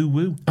win the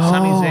ooh-woo.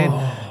 Sami Zayn,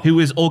 who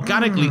is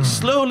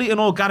slowly and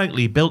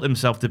organically built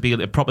himself to be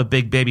a proper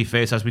big baby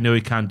face, as we know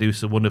he can do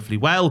so wonderfully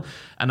well.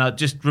 And I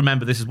just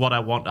remember, this is what I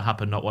want to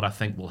happen, not what I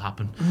think will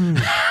happen.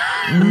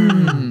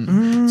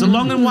 It's a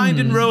long and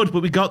winding road,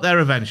 but we got there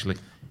eventually.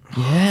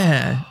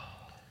 Yeah.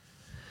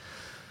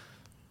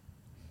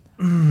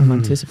 I'm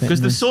anticipating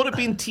because they've sort of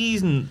been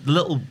teasing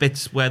little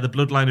bits where the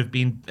Bloodline have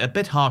been a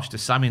bit harsh to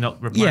Sammy,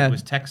 not replying to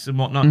his texts and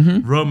whatnot.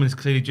 Roman's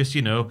clearly just,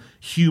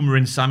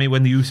 humouring Sammy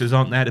when the Usos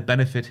aren't there to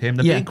benefit him.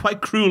 They're being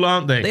quite cruel,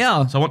 aren't they? They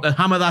are. So I want to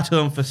hammer that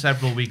home for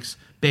several weeks.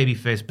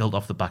 Babyface built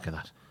off the back of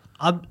that.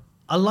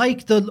 I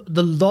like I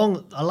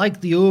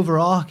like the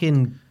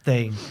overarching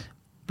thing,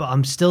 but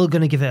I'm still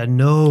going to give it a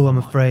no, I'm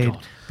afraid.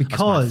 God.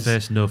 Because that's my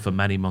first no for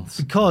many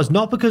months.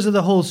 Not because of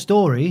the whole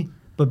story,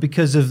 but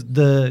because of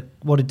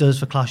what it does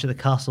for Clash at the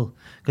Castle.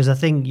 Because I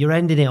think you're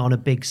ending it on a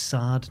big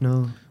sad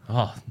note.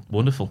 Oh,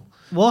 wonderful.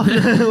 What?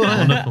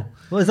 Wonderful.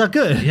 Well, is that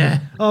good? Yeah.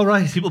 All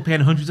right. People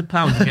paying hundreds of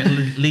pounds to get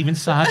leaving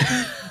sad.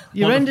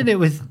 You're ending it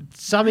with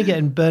Sammy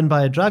getting burned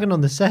by a dragon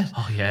on the set.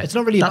 Oh, yeah. It's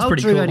not really That's about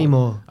pretty Drew cool.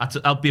 anymore.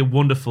 That'll be a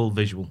wonderful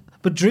visual.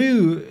 But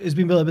Drew has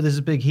been built up as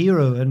a big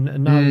hero, and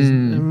now he's...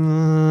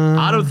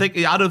 I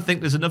don't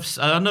think there's enough.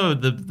 I know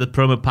the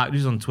promo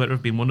packages on Twitter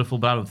have been wonderful,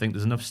 but I don't think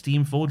there's enough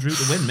steam for Drew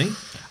to win me.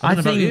 I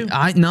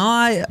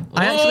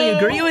actually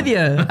agree with you.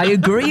 I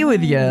agree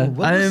with you. Well,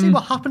 let's see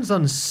what happens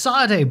on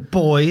Saturday,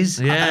 boys.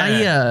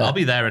 Yeah, I'll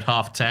be there at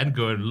 10:30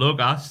 going, look,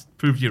 I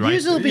proved you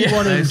right. You'll be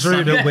wanting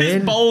Drew to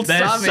win. Bold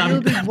There's Sammy.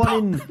 You'll be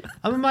wanting...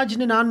 I'm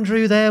imagining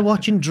Andrew there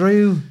watching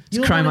Drew.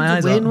 You'll Cry want my him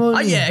eyes to win, out. won't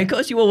Oh, you? yeah, of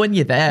course you will when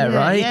you're there, Yeah,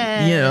 right?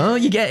 yeah. You know,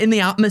 you get in the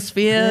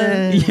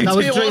atmosphere. Yeah. You That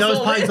was do Drew. That was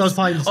all pints. That was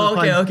pints. Oh,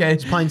 okay, okay.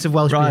 It's pints of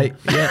Welsh Right,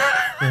 beer.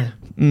 yeah.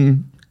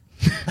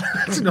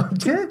 It's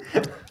not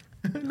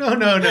No.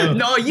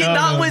 No,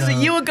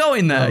 you were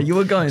going there. You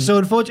were going. So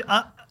unfortunately,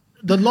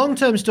 the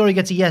long-term story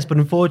gets a yes, but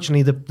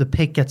unfortunately, the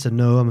pick gets a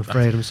no. I'm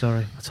afraid. I'm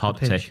sorry. It's hard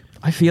to Pitch. take.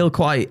 I feel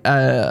quite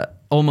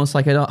almost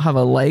like I don't have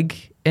a leg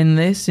in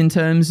this in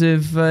terms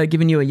of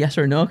giving you a yes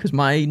or a no, because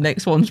my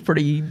next one's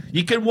pretty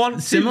You can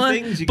want similar.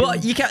 two things.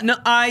 But you can't. No,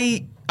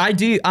 I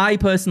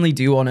personally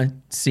do want to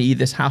see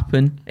this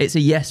happen. It's a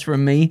yes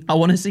from me. I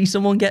want to see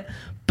someone get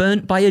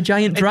burnt by a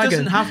giant dragon.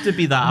 It doesn't have to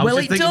be that. I was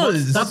Well, just it thinking,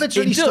 does. That bit's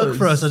really It stuck does.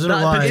 for us. I don't know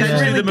That why. bit is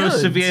Potentially really the most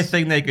good. severe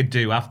thing they could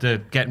do after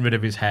getting rid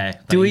of his hair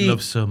that Do he we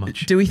loves so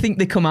much. Do we think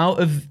they come out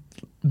of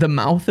the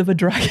mouth of a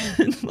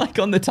dragon, like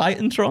on the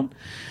Titantron?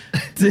 I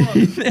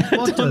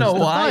don't know does? The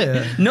why.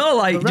 fire? No,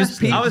 like The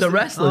just wrestlers? the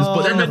wrestlers,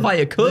 but then the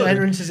fire could. The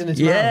entrance is in its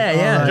Yeah, mouth. yeah. Oh, Do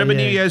you remember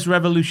yeah. New Year's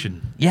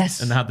Revolution? Yes.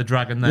 And they had the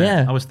dragon there.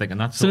 Yeah. I was thinking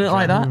that. Something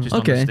like that? Just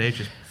Okay. on the stage,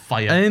 just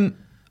fire.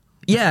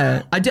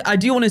 Yeah, I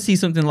do want to see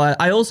something like.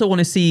 I also want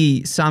to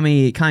see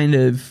Sammy kind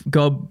of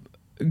go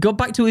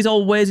back to his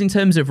old ways in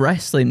terms of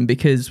wrestling,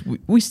 because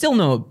we still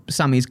know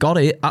Sammy's got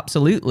it,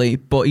 absolutely,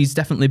 but he's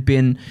definitely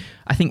been,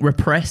 I think,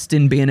 repressed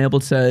in being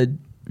able to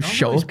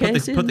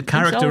showcase put the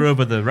character himself.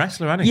 over the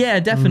wrestler, hasn't he? Yeah,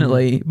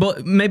 definitely.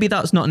 But maybe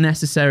that's not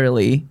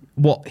necessarily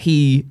what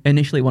he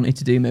initially wanted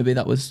to do. Maybe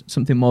that was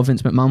something more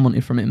Vince McMahon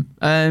wanted from him.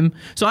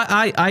 So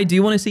I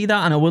do want to see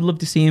that, and I would love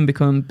to see him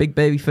become big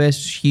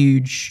babyface,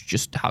 huge,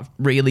 just have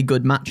really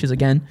good matches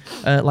again,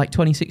 like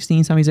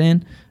 2016 Sami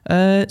Zayn.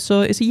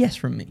 So it's a yes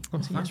from me.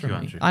 It's a yes thank you, from me.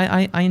 Andrew.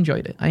 I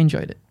enjoyed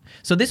it.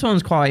 So this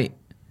one's quite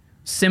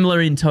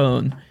similar in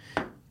tone,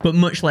 but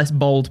much less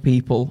bald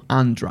people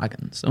and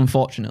dragons,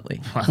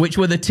 unfortunately, which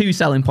were the two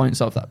selling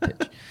points of that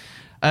pitch.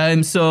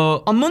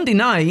 So on Monday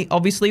night,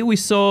 obviously, we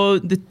saw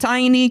the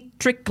tiny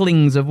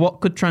tricklings of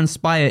what could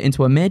transpire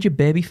into a major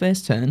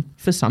babyface turn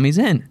for Sami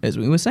Zayn, as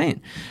we were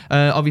saying.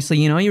 Obviously,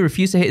 he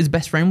refused to hit his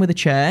best friend with a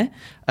chair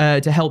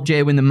to help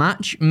Jay win the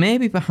match.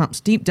 Maybe, perhaps,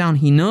 deep down,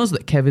 he knows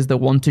that Kev is the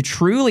one to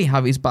truly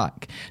have his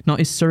back, not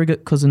his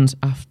surrogate cousins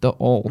after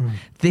all.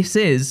 This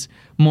is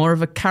more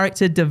of a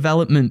character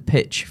development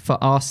pitch for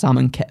our Sam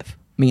and Kev,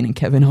 meaning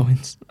Kevin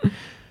Owens.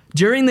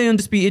 During the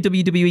undisputed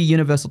WWE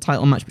Universal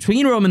title match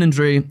between Roman and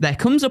Drew, there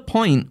comes a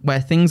point where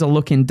things are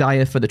looking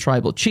dire for the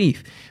Tribal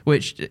Chief,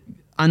 which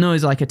I know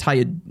is like a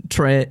tired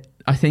trait,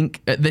 I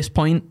think, at this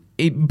point,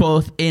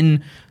 both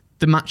in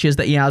the matches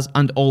that he has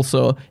and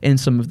also in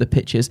some of the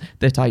pitches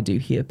that I do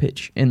hear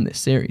pitch in this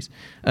series.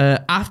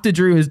 After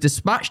Drew has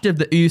dispatched of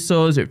the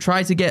Usos, who have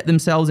tried to get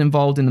themselves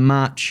involved in the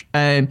match,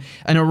 an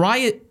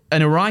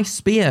Arai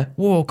spear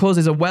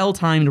causes a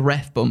well-timed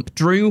ref bump.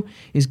 Drew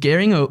is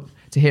gearing up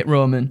to hit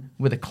Roman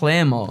with a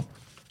Claymore.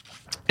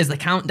 As the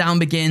countdown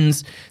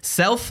begins,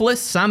 selfless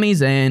Sami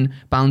Zayn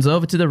bounds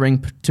over to the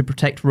ring to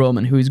protect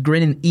Roman, who is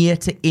grinning ear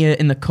to ear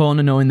in the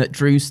corner, knowing that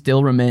Drew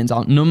still remains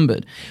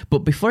outnumbered. But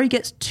before he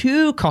gets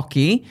too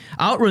cocky,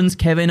 outruns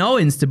Kevin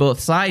Owens to both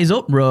size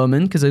up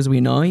Roman, because as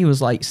we know, he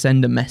was like,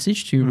 send a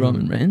message to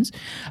Roman Reigns.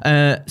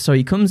 So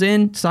he comes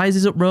in,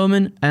 sizes up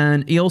Roman,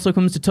 and he also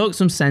comes to talk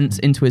some sense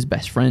into his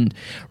best friend.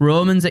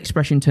 Roman's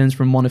expression turns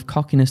from one of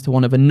cockiness to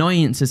one of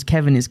annoyance, as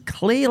Kevin is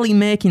clearly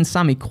making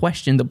Sami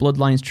question the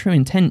Bloodline's true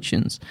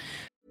intentions.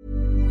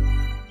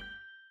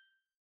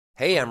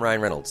 Hey, I'm Ryan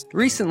Reynolds.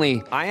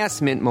 Recently, I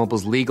asked Mint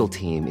Mobile's legal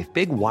team if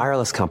big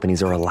wireless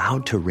companies are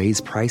allowed to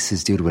raise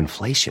prices due to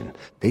inflation.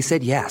 They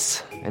said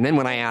yes. And then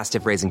when I asked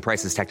if raising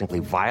prices technically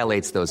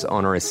violates those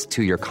onerous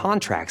 2-year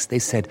contracts, they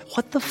said,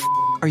 "What the f***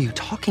 are you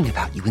talking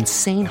about, you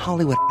insane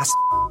Hollywood ass?"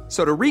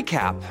 So to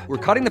recap, we're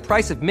cutting the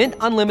price of Mint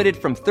Unlimited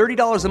from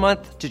 $30 a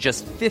month to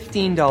just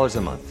 $15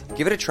 a month.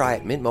 Give it a try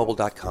at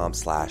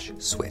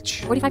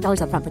mintmobile.com/switch.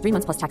 $45 up front for 3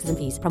 months plus taxes and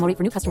fees. Promo rate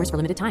for new customers for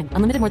limited time.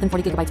 Unlimited more than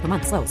 40 gigabytes per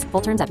month. Slows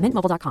full terms at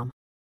mintmobile.com.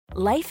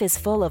 Life is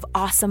full of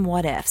awesome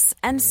what-ifs,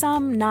 and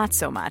some not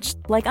so much,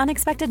 like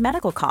unexpected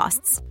medical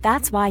costs.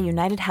 That's why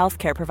United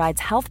Healthcare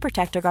provides Health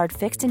Protector Guard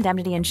fixed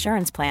indemnity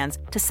insurance plans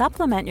to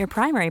supplement your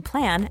primary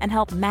plan and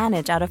help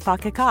manage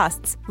out-of-pocket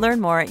costs.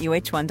 Learn more at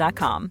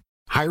uh1.com.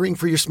 Hiring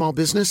for your small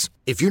business?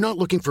 If you're not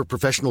looking for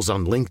professionals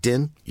on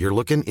LinkedIn, you're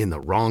looking in the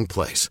wrong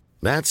place.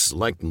 That's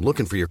like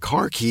looking for your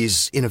car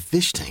keys in a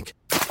fish tank.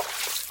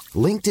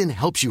 LinkedIn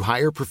helps you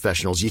hire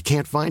professionals you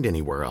can't find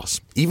anywhere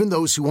else, even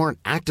those who aren't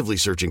actively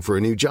searching for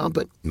a new job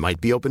but might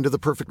be open to the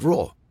perfect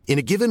role. In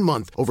a given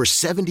month, over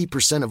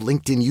 70% of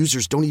LinkedIn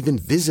users don't even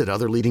visit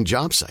other leading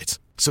job sites.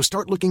 So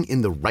start looking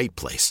in the right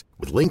place.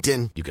 With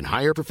LinkedIn, you can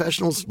hire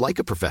professionals like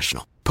a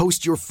professional.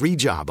 Post your free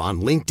job on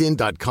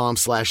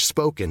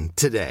linkedin.com/spoken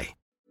today.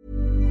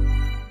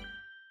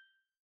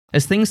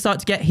 As things start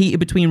to get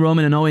heated between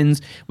Roman and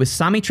Owens, with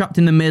Sami trapped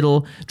in the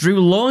middle, Drew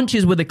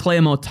launches with a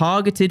Claymore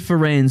targeted for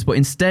Reigns, but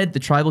instead the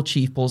Tribal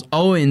Chief pulls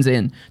Owens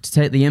in to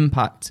take the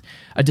impact.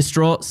 A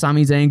distraught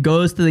Sami Zayn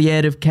goes to the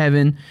aid of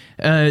Kevin.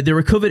 The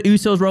recovered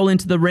Usos roll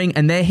into the ring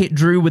and they hit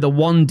Drew with a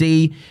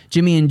 1D.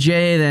 Jimmy and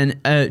Jay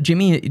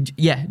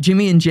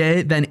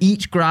then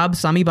each grab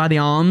Sami by the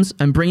arms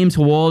and bring him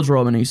towards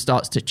Roman, who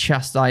starts to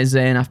chastise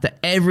Zayn after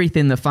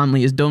everything the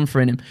family has done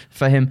for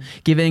him,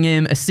 giving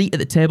him a seat at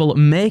the table,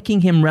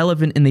 making him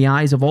relevant in the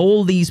eyes of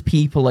all these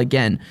people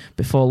again,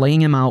 before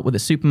laying him out with a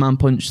Superman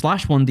punch /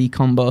 1D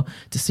combo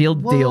to seal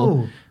the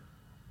deal.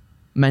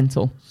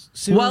 Mental.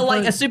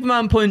 Like a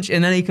Superman punch,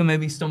 and then he can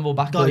maybe stumble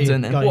backwards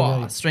and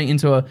then straight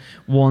into a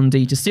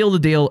 1D to seal the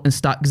deal and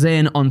stack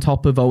Zayn on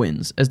top of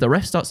Owens. As the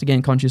ref starts to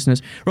gain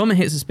consciousness, Roman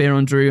hits a spear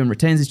on Drew and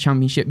retains his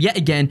championship yet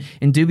again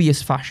in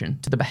dubious fashion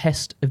to the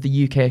behest of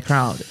the UK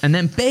crowd. And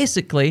then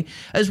basically,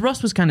 as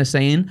Ross was kind of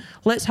saying,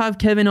 let's have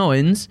Kevin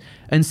Owens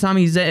and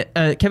Sami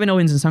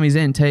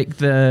Zayn take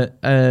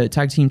the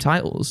tag team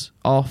titles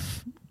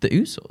off the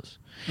Usos.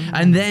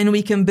 And then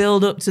we can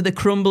build up to the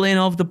crumbling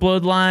of the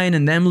bloodline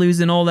and them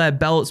losing all their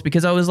belts,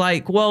 because I was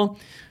like, well,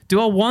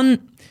 do I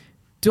want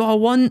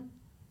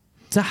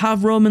to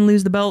have Roman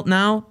lose the belt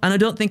now? And I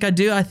don't think I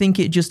do. I think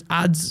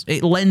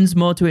it lends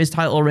more to his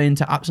title reign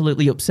to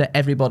absolutely upset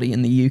everybody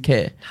in the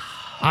UK.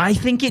 I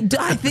think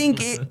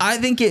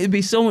it'd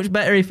be so much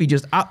better if he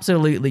just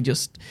absolutely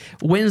just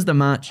wins the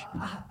match.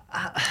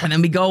 And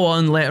then we go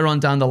on later on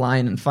down the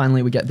line and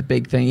finally we get the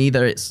big thing.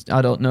 Either it's,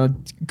 I don't know,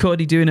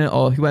 Cody doing it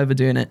or whoever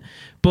doing it.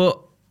 But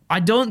I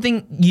don't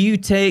think you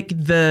take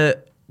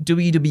the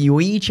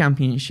WWE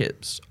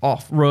championships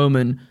off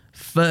Roman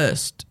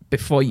first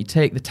before you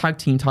take the tag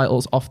team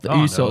titles off the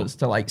Usos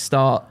to like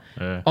start.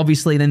 Yeah.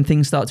 Obviously then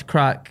things start to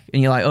crack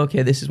and you're like,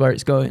 okay, this is where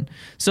it's going.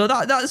 So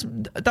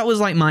that was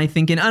like my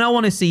thinking. And I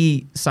want to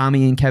see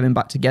Sami and Kevin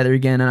back together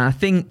again. And I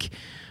think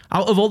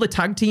out of all the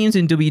tag teams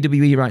in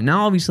WWE right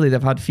now, obviously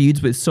they've had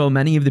feuds with so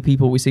many of the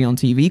people we see on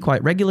TV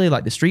quite regularly,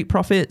 like the Street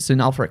Profits and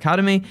Alpha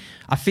Academy.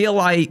 I feel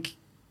like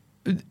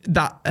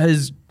that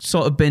has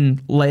sort of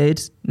been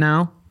laid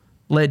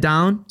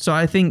down. So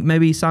I think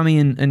maybe Sami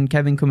and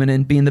Kevin coming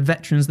in, being the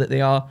veterans that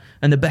they are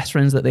and the best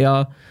friends that they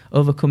are,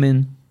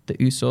 overcoming the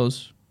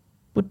Usos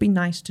would be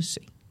nice to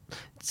see.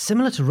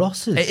 Similar to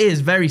Ross's. It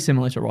is very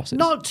similar to Ross's.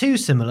 Not too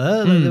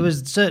similar. Like, there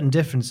was certain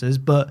differences,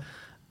 but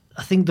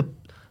I think the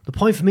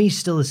point for me is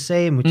still the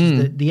same, which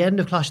is that the end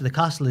of Clash of the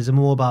Castle is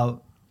more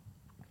about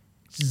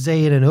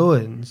Zayn and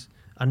Owens,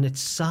 and it's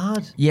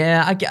sad.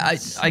 Yeah, I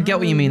get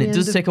what you mean. It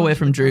does take away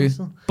from Drew,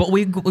 but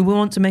we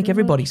want to make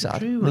everybody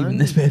sad. Leaving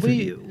this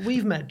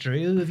we've met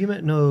Drew. Have you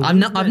met? No, I've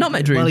not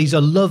met Drew. Well, he's a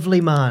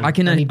lovely man. I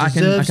can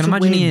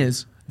imagine he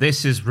is.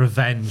 This is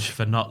revenge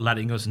for not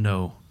letting us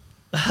know.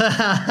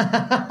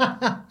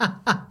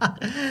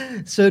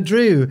 So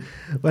Drew,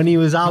 when he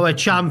was our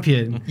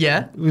champion,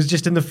 was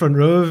just in the front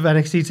row of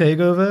NXT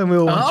TakeOver, and we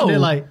were watching it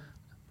like.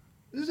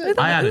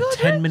 I had a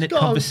 10-minute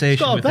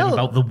conversation with him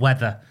about the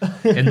weather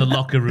in the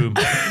locker room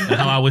and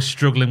how I was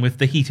struggling with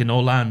the heat in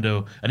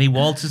Orlando, and he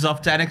waltzes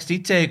off to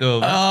NXT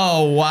TakeOver.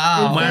 Oh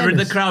wow! And we're in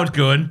the crowd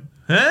going,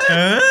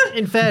 huh?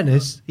 In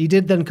fairness, he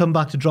did then come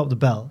back to drop the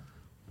belt.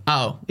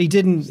 Oh, he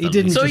didn't.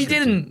 So he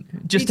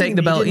didn't just take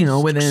the belt,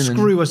 with him.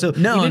 Screw us up.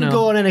 No, he didn't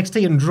go on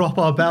NXT and drop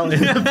our belt.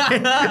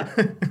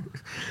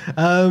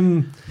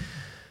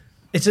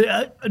 It's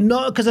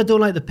not because I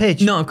don't like the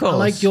pitch. No, of course. I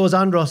like yours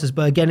and Ross's,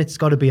 but again, it's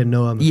got to be a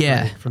no.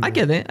 I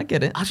get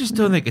it. I just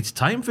don't think it's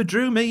time for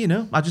Drew. I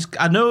know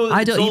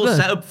it's all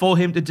set up for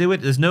him to do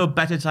it. There's no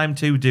better time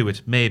to do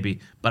it, maybe,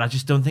 but I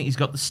just don't think he's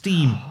got the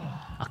steam.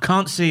 I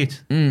can't see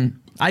it.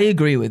 I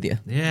agree with you.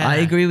 Yeah, I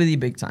agree with you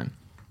big time.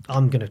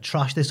 I'm going to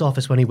trash this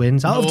office when he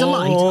wins. Out of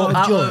delight.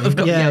 Out of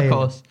joy. Of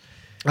course.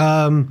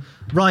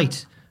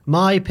 Right.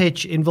 My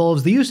pitch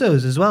involves the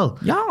Usos as well.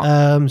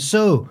 Yeah.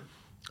 So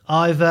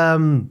I've...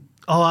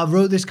 I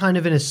wrote this kind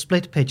of in a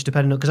split pitch,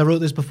 depending on... Because I wrote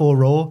this before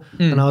Raw,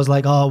 and I was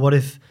like, what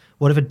if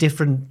a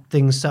different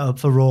thing's set up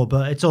for Raw?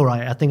 But it's all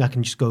right. I think I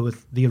can just go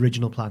with the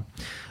original plan.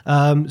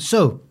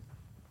 So...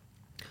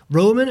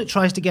 Roman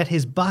tries to get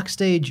his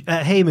backstage,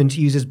 Heyman to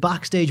use his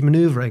backstage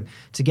maneuvering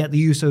to get the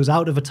Usos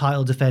out of a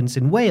title defense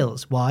in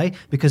Wales. Why?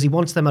 Because he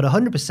wants them at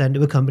 100%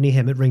 to accompany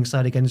him at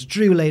ringside against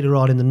Drew later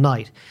on in the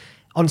night.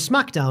 On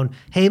SmackDown,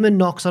 Heyman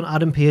knocks on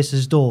Adam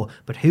Pearce's door,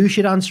 but who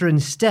should answer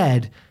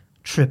instead?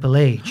 Triple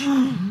H.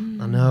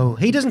 I know.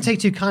 He doesn't take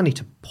too kindly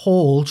to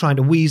Paul trying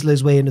to weasel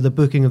his way into the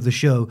booking of the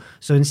show.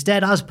 So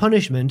instead, as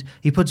punishment,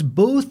 he puts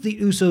both the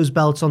Usos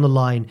belts on the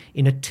line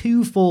in a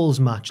 2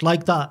 falls match,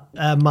 like that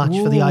match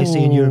for the IC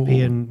and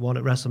European one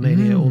at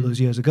WrestleMania all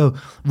those years ago.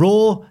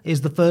 Raw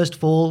is the first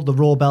fall, the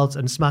Raw belt,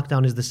 and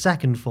SmackDown is the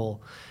second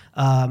fall.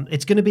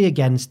 It's going to be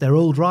against their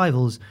old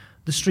rivals,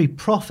 the Street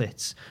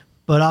Profits.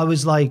 But I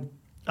was like,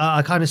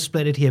 I kind of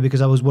split it here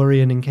because I was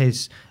worrying in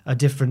case a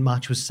different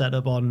match was set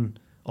up on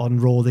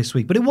Raw this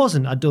week. But it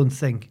wasn't, I don't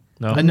think.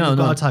 No. They've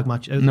got a tag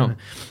match. No.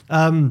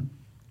 The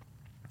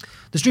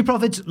Street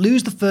Profits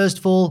lose the first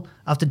fall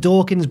after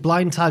Dawkins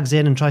blind tags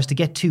in and tries to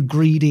get too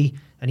greedy,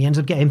 and he ends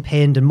up getting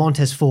pinned, and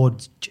Montez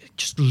Ford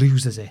just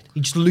loses it.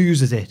 He just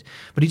loses it.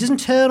 But he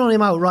doesn't turn on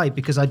him outright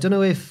because I don't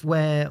know if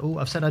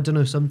I've said I don't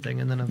know something,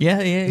 and then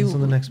it's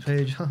on the next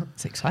page.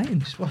 It's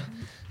exciting.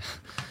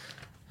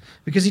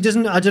 Because he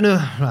doesn't, I don't know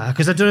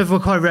if we're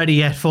quite ready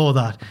yet for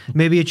that.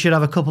 Maybe it should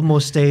have a couple more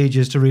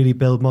stages to really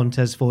build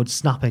Montez Ford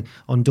snapping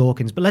on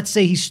Dawkins. But let's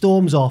say he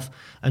storms off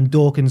and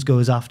Dawkins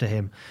goes after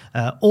him.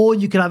 Or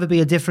you could have it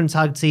be a different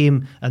tag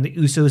team and the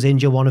Usos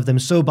injure one of them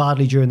so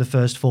badly during the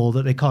first fall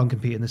that they can't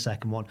compete in the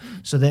second one.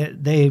 So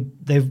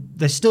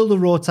they're still the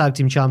Raw Tag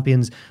Team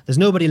Champions. There's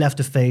nobody left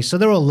to face. So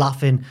they're all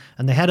laughing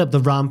and they head up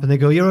the ramp and they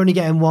go, you're only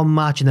getting one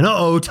match. And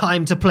then,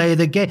 time to play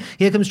the game.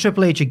 Here comes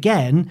Triple H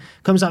again,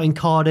 comes out in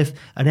Cardiff,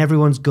 and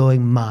everyone's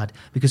going mad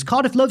because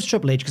Cardiff loves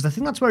Triple H because I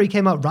think that's where he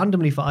came out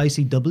randomly for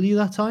ICW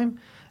that time.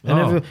 And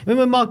remember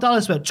when Mark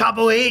Dallas went,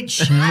 Triple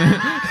H,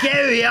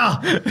 get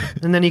here!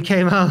 And then he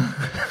came out.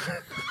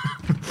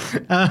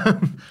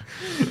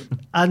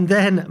 And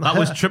then... That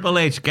was Triple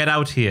H, get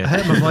out here. I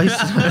heard my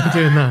voice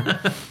doing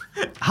that.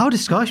 How do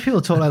Scottish people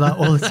talk like that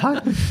all the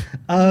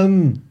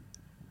time?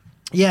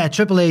 Yeah,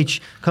 Triple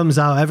H comes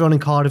out, everyone in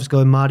Cardiff's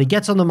going mad. He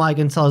gets on the mic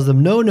and tells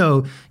them,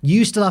 no,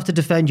 you still have to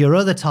defend your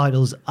other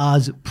titles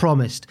as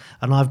promised.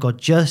 And I've got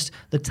just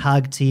the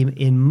tag team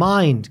in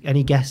mind.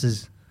 Any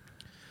guesses?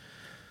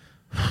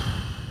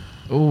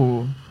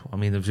 Oh, I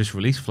mean, they've just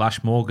released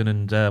Flash Morgan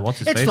and what's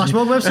his face? It's Flash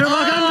Morgan Webster and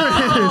Mark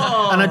Andrews.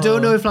 And I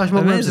don't know if Flash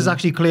Morgan Webster's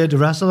actually cleared to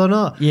wrestle or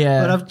not.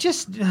 Yeah. But I've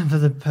just, for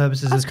the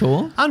purposes That's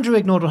cool. Andrew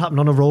ignored what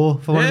happened on a Raw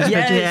for one of his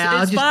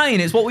matches. It's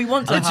fine. It's what we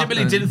want to I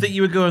legitimately didn't think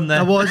you were going there.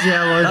 I was.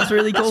 That's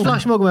really cool. That's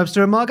Flash Morgan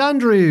Webster and Mark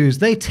Andrews.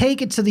 They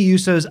take it to the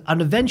Usos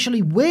and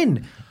eventually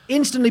win,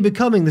 instantly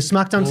becoming the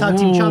SmackDown Tag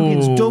Team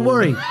Champions. Don't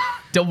worry.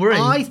 Don't worry.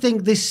 I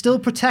think this still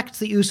protects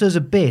the Usos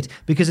a bit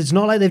because it's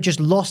not like they've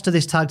just lost to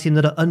this tag team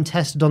that are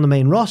untested on the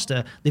main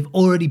roster. They've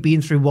already been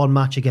through one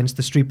match against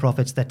the Street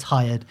Profits. They're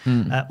tired.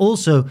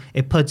 Also,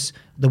 it puts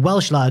the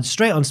Welsh lads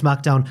straight on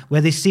SmackDown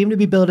where they seem to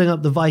be building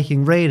up the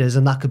Viking Raiders,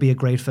 and that could be a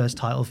great first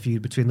title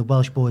feud between the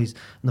Welsh boys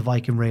and the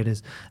Viking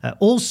Raiders.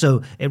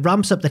 Also, it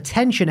ramps up the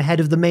tension ahead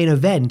of the main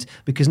event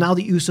because now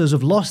the Usos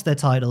have lost their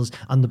titles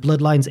and the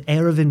Bloodline's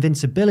air of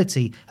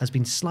invincibility has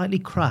been slightly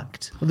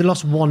cracked. Well, they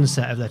lost one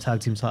set of their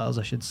tag team titles,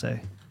 I should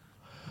say.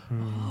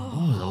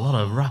 Oh, there's a lot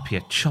of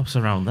rapier chops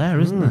around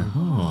there, isn't there?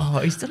 Oh,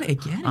 he's done it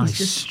again. I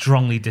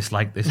strongly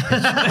dislike this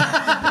pitch.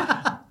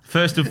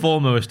 First and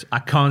foremost, I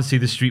can't see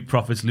the Street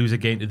Profits lose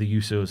again to the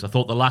Usos. I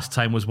thought the last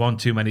time was one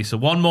too many, so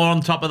one more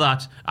on top of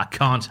that, I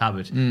can't have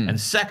it.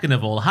 And second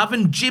of all,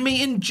 having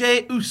Jimmy and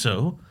Jay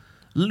Uso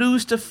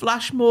lose to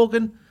Flash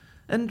Morgan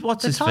and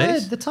what's his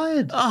face? They're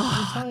tired.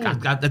 Oh,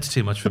 God, that's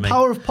too much for me.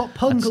 Power of pop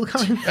punk will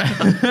come in.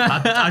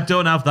 I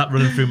don't have that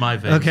running through my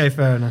veins. Okay,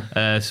 fair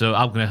enough. So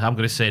I'm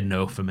gonna say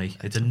no for me.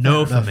 It's a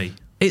no for me.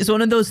 It's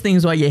one of those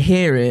things where you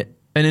hear it,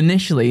 and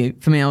initially,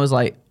 for me, I was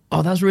like,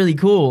 oh, that's really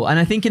cool. And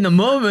I think in the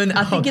moment,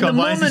 I thought he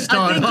was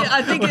going to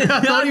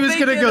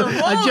go.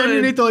 I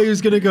genuinely thought he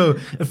was going to go.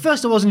 At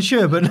first, I wasn't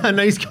sure, but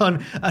now he's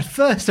gone. At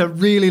first, I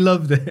really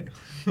loved it.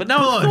 But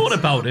now I've thought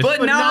about it.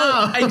 But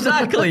now,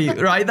 exactly,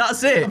 right,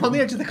 that's it. I'm on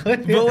the edge of the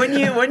cliff. But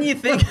when you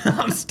think,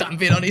 I'm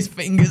stamping on his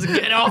fingers,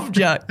 get off,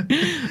 Jack.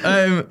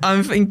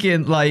 I'm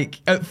thinking,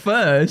 like, at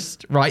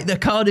first, right, the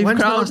Cardiff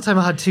When's crowd... the last time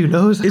I had two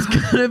no's? It's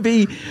going to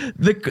be...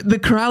 The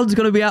crowd's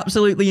going to be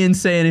absolutely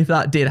insane if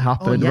that did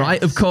happen,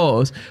 right? Of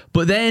course.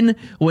 But then,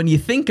 when you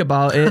think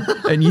about it,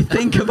 and you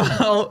think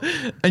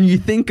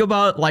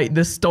about, like,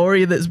 the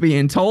story that's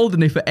being told,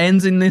 and if it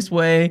ends in this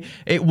way,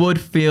 it would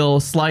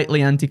feel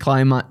slightly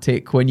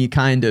anticlimactic when you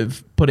kind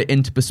of put it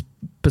into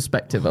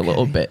perspective a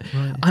little bit.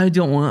 Right. I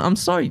don't want. I'm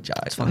sorry,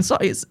 Jack. I'm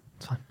sorry.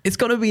 It's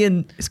gonna be a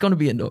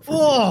no.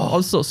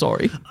 I'm so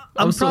sorry.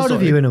 I'm proud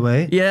of you in a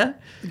way. Yeah.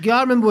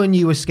 I remember when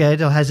you were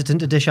scared or hesitant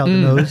to dish out the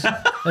nose,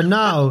 and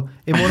now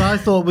in what I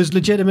thought was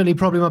legitimately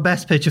probably my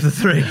best pitch of the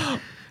three.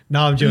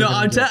 No, I'm joking.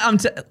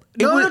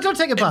 No, don't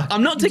take it back.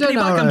 I'm not taking it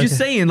back. I'm just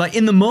saying, like,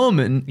 in the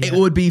moment, it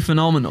would be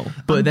phenomenal.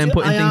 But then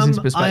putting things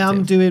into perspective. I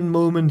am doing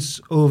moments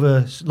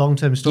over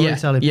long-term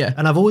storytelling. Yeah.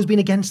 And I've always been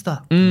against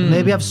that.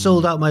 Maybe I've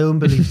sold out my own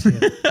beliefs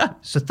here.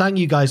 So thank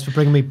you guys for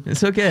bringing me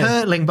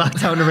hurtling back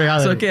down to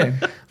reality. It's okay.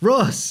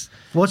 Ross,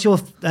 what's your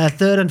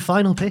third and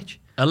final pitch?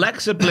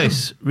 Alexa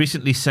Bliss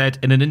recently said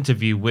in an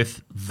interview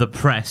with The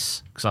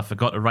Press, because I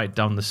forgot to write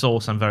down the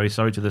source, I'm very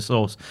sorry to the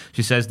source.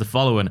 She says the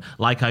following: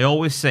 like I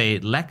always say,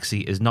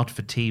 Lexi is not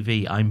for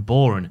TV. I'm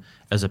born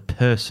as a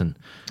person.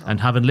 And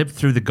having lived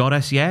through the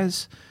Goddess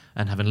years,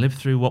 and having lived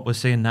through what we're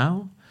seeing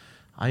now,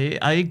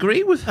 I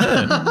agree with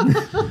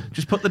her.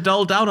 Just put the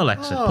doll down,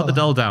 Alexa. Put the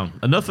doll down.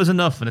 Enough is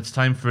enough, and it's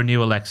time for a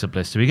new Alexa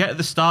Bliss. So we get to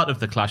the start of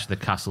the Clash of the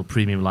Castle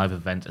premium live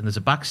event, and there's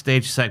a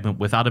backstage segment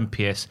with Adam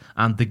Pearce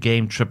and the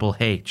game Triple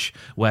H,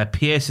 where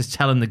Pearce is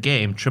telling the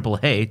game Triple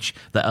H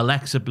that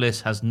Alexa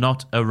Bliss has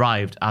not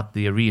arrived at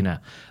the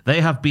arena.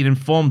 They have been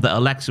informed that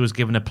Alexa was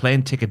given a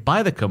plane ticket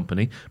by the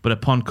company, but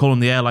upon calling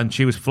the airline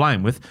she was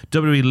flying with,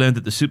 WWE learned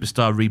that the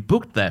superstar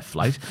rebooked their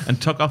flight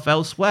and took off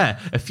elsewhere.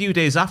 A few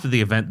days after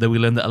the event, though, we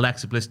learned that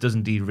Alexa Bliss does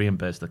indeed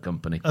reimburse the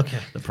company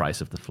the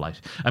price of the flight.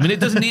 I mean, it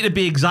doesn't need to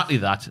be exactly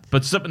that,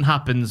 but something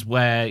happens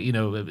where, you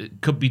know, it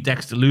could be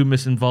Dexter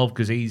Lumis involved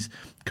because he's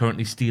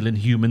currently stealing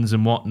humans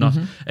and whatnot.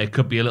 It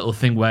could be a little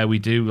thing where we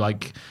do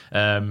like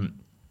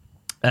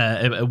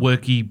a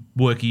worky,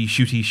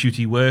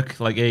 shooty work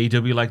like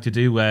AEW like to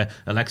do, where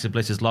Alexa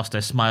Bliss has lost her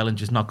smile and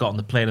just not got on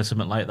the plane or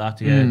something like that.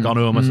 Gone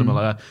home or something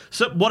like that.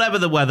 So whatever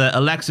the weather,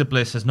 Alexa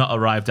Bliss has not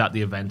arrived at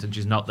the event and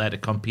she's not there to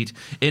compete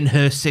in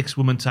her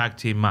 6-woman tag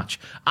team match.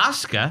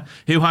 Asuka,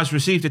 who has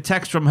received a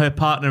text from her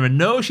partner and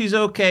knows she's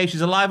okay,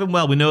 she's alive and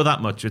well, we know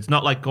that much. It's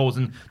not like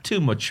causing too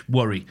much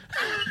worry.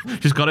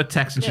 She's got a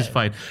text and she's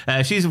fine.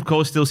 She's of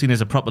course still seen as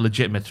a proper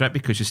legitimate threat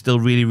because she's still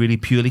really, really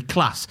purely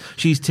class.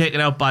 She's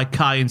taken out by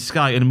Kai and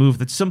Sky in a move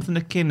that's something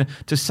akin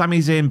to Sami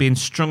Zayn being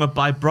strung up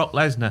by Brock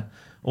Lesnar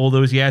all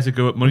those years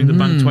ago at Money in the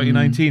Bank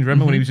 2019.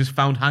 Remember when he was just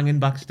found hanging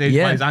backstage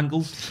by his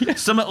ankles?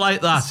 Something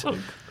like that.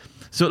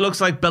 So it looks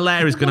like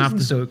Belair is going to have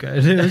to... so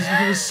good.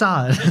 It was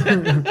sad.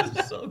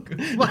 So good.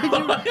 Why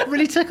did it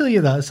really tickle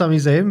you that, Sami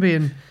Zayn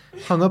being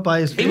hung up by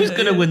his feet? He was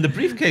going to win the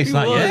briefcase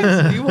that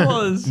year. He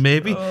was.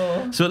 Maybe.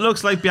 So it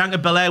looks like Bianca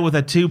Belair with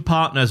her 2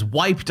 partners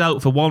wiped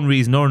out for one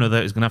reason or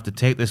another is going to have to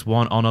take this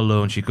one on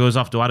alone. She goes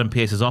off to Adam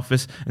Pearce's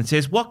office and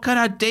says, "What can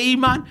I do,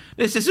 man?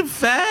 This isn't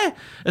fair.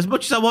 As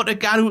much as I want to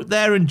get out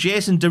there and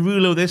Jason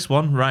Derulo this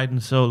one, riding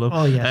solo.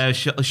 Oh, yeah.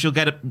 She'll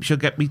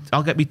get me.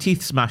 I'll get me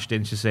teeth smashed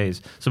in," she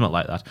says. Something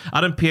like that.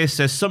 Adam Pearce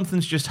says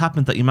something's just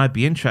happened that you might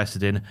be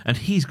interested in, and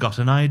he's got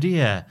an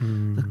idea.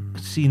 The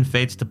scene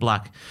fades to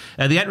black.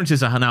 The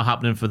entrances are now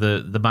happening for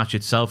the match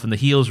itself, and the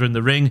heels are in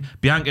the ring.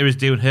 Bianca is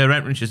doing her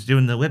entrance. She's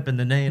doing the whip and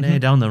the nay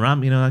down the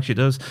ramp, like she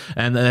does.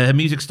 And her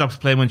music stops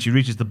playing when she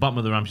reaches the bottom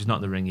of the ramp. She's not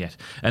in the ring yet.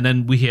 And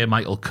then we hear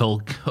Michael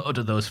Cole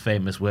utter those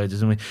famous words,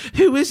 isn't we?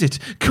 "Who is it?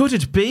 Could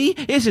it be?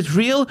 Is it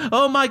real?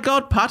 Oh my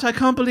God, Pat, I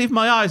can't believe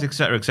my eyes,"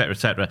 etc., etc.,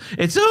 etc.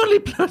 It's only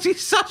bloody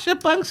Sasha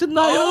Banks and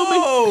Naomi.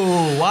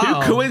 Oh,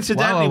 wow. Who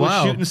coincidentally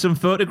Wow. was shooting some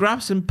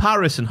photographs in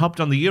Paris and hopped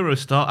on the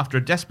Eurostar after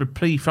a desperate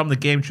plea from the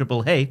game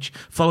Triple H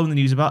following the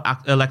news about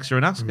Alexa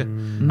and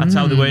Asuka. That's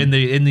how they were in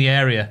the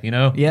area,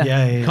 Yeah.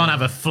 Yeah. Can't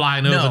have her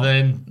flying over there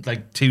in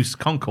like 2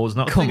 Concords,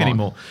 not a thing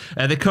anymore.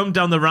 They come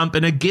down the ramp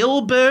in a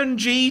Gilburn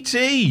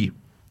GT.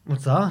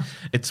 What's that?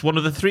 It's one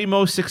of the 3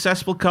 most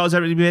successful cars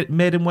ever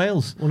made in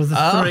Wales. One of the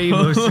 3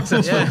 most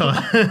successful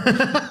cars.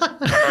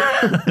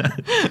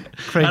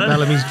 Craig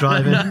Bellamy's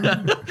driving.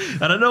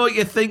 And I know what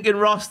you're thinking,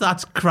 Ross.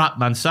 That's crap,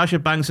 man. Sasha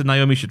Banks and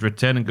Naomi should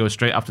return and go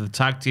straight after the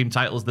tag team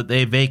titles that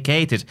they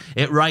vacated.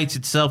 It writes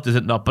itself, does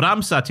it not? But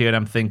I'm sat here and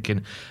I'm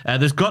thinking,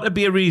 there's got to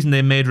be a reason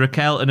they made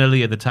Raquel and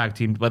Aaliyah the tag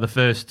team, well, the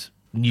first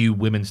new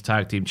women's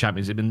tag team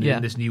champions in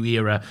this new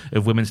era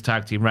of women's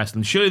tag team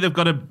wrestling. Surely they've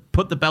got to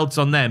put the belts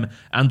on them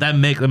and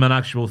then make them an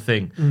actual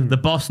thing. The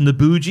Boss and the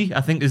Bougie, I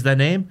think is their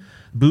name.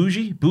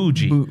 Bougie.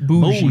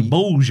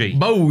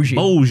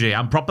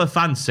 I'm proper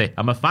fancy.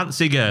 I'm a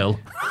fancy girl.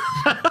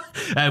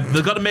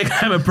 They've got to make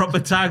them a proper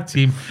tag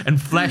team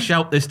and flesh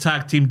out this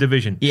tag team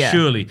division.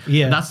 Surely.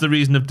 And that's the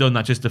reason they've done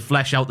that, just to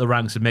flesh out the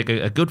ranks and make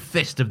a good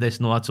fist of this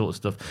and all that sort of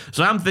stuff.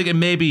 So I'm thinking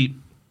maybe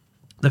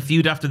the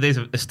feud after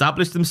they've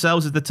established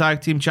themselves as the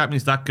tag team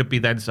champions, that could be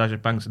then Sasha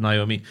Banks and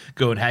Naomi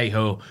going, "Hey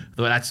ho,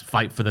 let's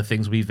fight for the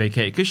things we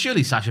vacated." Because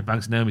surely Sasha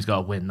Banks and Naomi's got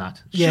to win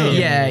that.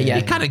 Yeah.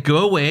 You kind of go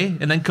away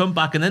and then come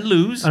back and then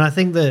lose. And I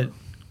think that,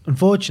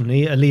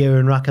 unfortunately, Aaliyah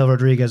and Raquel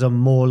Rodriguez are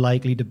more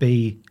likely to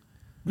be,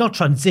 not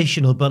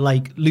transitional, but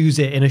like lose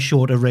it in a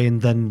shorter reign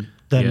than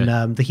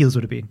the heels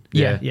would have been.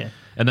 Yeah.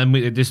 And then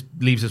it just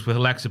leaves us with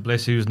Alexa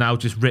Bliss, who's now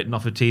just written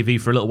off of TV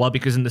for a little while,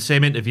 because in the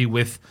same interview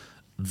with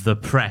The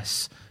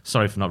Press,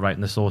 sorry for not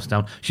writing the source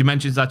down, she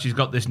mentions that she's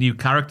got this new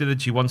character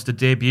that she wants to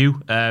debut,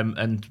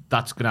 and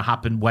that's going to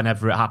happen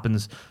whenever it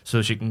happens,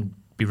 so she can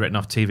be written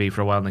off TV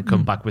for a while and then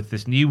come back with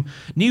this new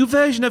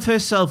version of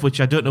herself, which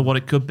I don't know what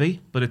it could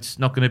be, but it's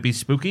not going to be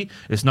spooky,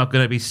 it's not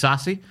going to be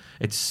sassy,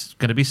 it's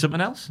going to be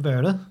something else. Fair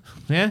enough.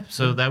 Yeah,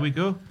 so there we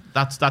go.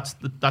 That's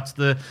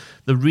the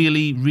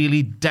really,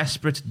 really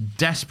desperate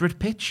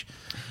pitch.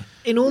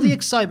 In all the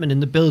excitement in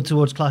the build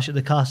towards Clash at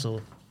the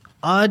Castle,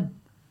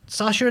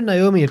 Sasha and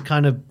Naomi had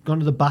kind of gone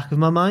to the back of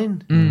my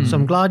mind. So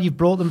I'm glad you've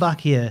brought them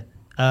back here.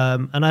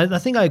 And I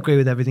think I agree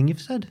with everything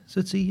you've said.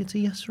 So it's a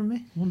yes from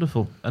me.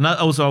 Wonderful. And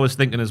I was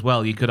thinking as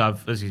well, you could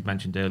have, as you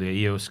mentioned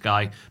earlier, Io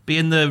Sky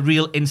being the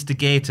real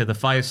instigator, the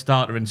fire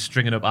starter, and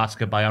stringing up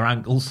Asuka by her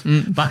ankles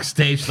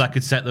backstage, so that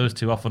could set those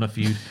two off on a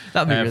feud.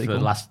 That'd be really cool.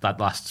 That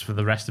lasts for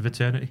the rest of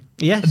eternity.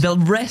 Yes. The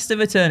rest of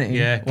eternity.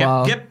 Yeah.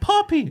 Wow. Get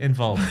Poppy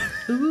involved.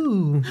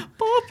 Ooh.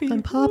 Poppy.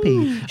 I'm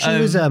Poppy. She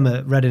was at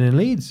Reading and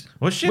Leeds.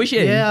 Was she? Was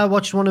she? Yeah, I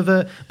watched one of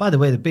her. By the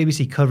way, the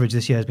BBC coverage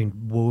this year has been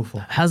woeful.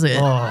 Has it?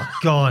 Oh,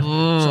 God.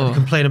 Sorry to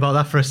complain about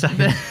that for a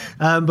second.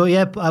 But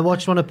yeah, I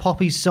watched one of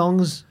Poppy's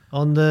songs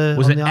on the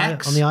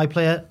X? on the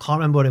iPlayer. Can't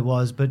remember what it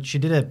was, but she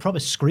did a proper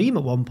scream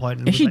at one point.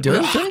 And Yeah, was she like,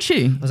 does, doesn't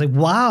she? I was like,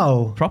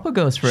 wow. Proper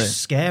goes for it.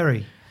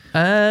 Scary.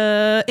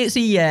 It's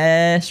a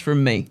yes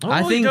from me. Oh,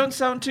 I think you don't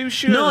sound too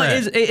sure. no, there.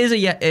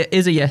 it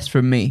is a yes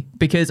from me,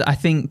 because I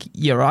think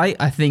you're right.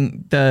 I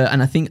think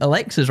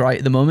Alexa's right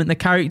at the moment. The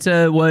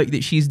character work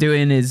that she's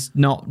doing is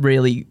not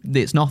really.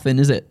 It's nothing,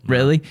 is it?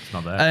 Really? It's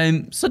not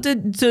there. So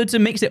to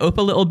mix it up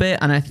a little bit,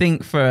 and I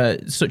think for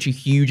such a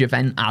huge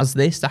event as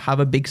this, to have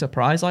a big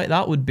surprise like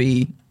that would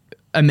be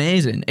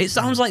amazing. It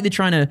sounds like they're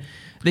trying to.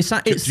 It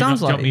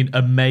sounds like. Do you mean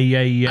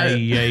amazing?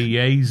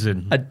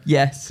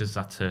 Yes. Because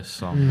that's her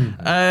song.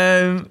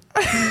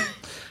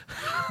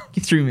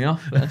 You threw me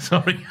off there.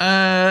 Sorry.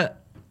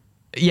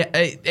 Yeah,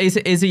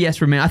 it's a yes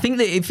from me. I think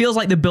that it feels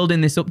like they're building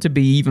this up to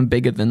be even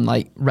bigger than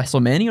like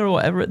WrestleMania or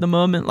whatever at the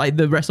moment. Like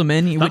the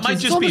WrestleMania, That which might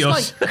is just be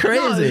us. Like,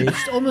 crazy. No,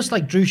 it's almost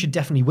like Drew should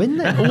definitely win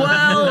then.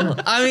 Well,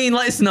 I mean,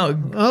 let's not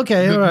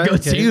Okay, all right. go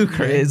okay. too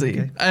crazy.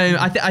 Okay.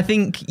 I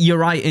think you're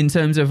right in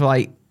terms of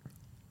like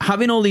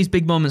having all these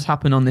big moments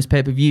happen on this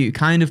pay-per-view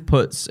kind of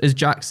puts, as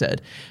Jack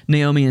said,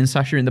 Naomi and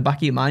Sasha in the back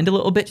of your mind a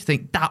little bit to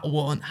think that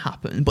won't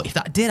happen. But if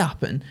that did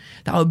happen,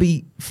 that would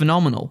be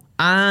phenomenal.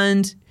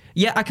 And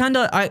yeah,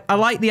 I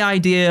like the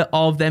idea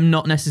of them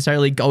not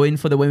necessarily going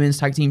for the Women's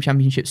Tag Team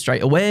Championship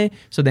straight away.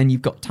 So then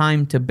you've got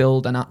time to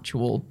build an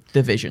actual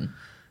division.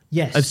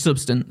 Yes. Of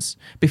substance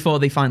before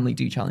they finally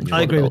do challenge. I for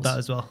the agree with belts. that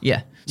as well.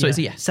 Yeah. So it's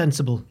a yes.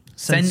 Sensible.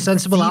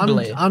 Sensible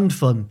Sensibly. and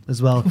fun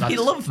as well. We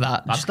love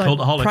that. That's like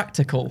cultaholic.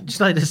 Practical. Just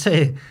like to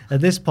say,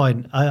 at this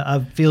point, I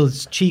feel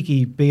it's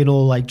cheeky being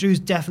all like, Drew's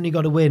definitely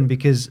got to win,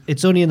 because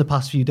it's only in the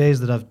past few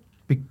days that I've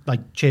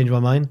changed my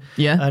mind.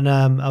 Yeah. And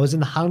I was in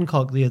the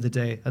Hancock the other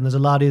day, and there's a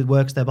lad who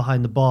works there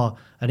behind the bar,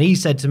 and he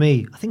said to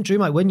me, I think Drew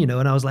might win,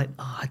 and I was like,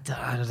 oh, I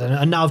don't know.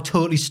 And now I've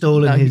totally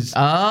stolen his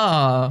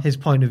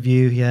point of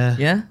view. Yeah.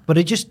 Yeah. But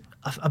it just,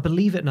 I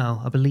believe it now.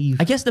 I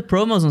believe. I guess the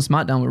promos on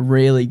SmackDown were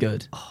really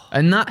good,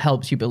 and that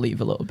helps you believe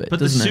a little bit. But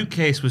the doesn't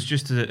suitcase was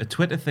just a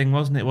Twitter thing,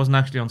 wasn't it? It wasn't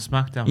actually on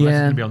SmackDown. Yeah. That's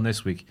going to be on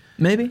this week.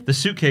 Maybe. The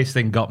suitcase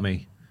thing got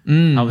me.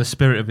 How the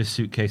spirit of his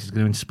suitcase is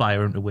going to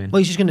inspire him to win. Well,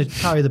 he's just going to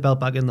carry the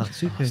belt back in that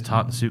suitcase. It's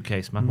tartan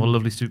suitcase, man. What a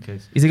lovely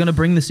suitcase. Is he going to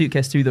bring the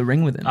suitcase through the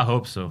ring with him? I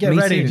hope so. Get Me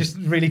ready, too. just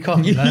really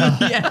calm. Yeah.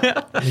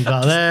 Leave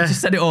that there.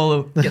 Just set it all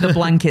up. Get the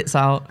blankets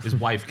out. His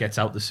wife gets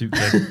out the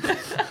suitcase.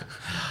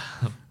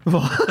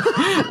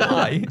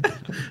 Why?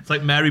 It's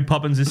like Mary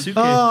Poppins'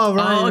 suitcase. Oh,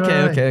 right. Oh,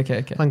 okay, right.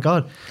 okay. Thank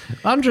God.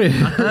 Andrew.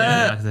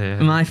 Yeah.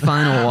 My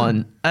final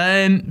one.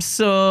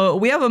 So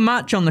we have a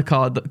match on the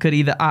card that could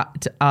either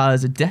act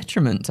as a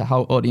detriment to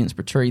how audience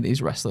portray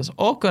these wrestlers,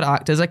 or could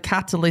act as a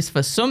catalyst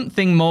for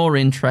something more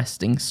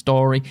interesting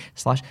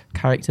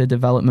story/character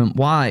development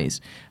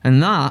wise.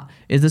 And that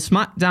is the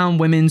SmackDown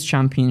Women's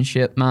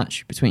Championship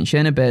match between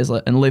Shayna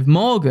Baszler and Liv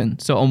Morgan.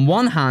 So on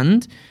one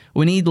hand,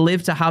 we need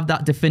Liv to have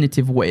that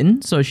definitive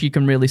win so she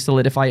can really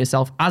solidify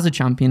herself as a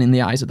champion in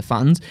the eyes of the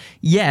fans.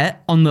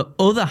 Yet, on the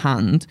other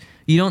hand,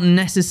 you don't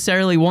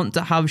necessarily want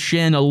to have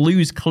Shayna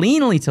lose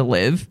cleanly to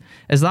Liv,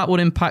 as that would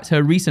impact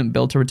her recent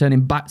build to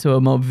returning back to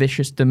a more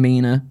vicious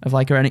demeanor of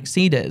like her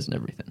NXT days and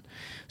everything.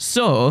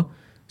 So,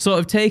 sort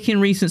of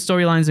taking recent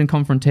storylines and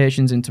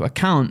confrontations into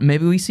account,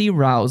 maybe we see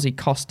Rousey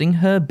costing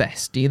her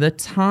bestie the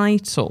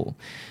title.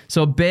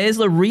 So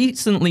Baszler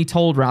recently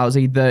told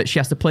Rousey that she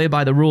has to play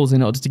by the rules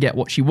in order to get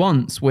what she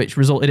wants, which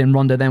resulted in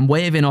Ronda then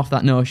waving off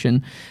that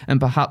notion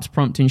and perhaps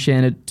prompting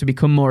Shayna to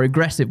become more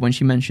aggressive when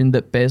she mentioned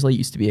that Baszler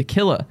used to be a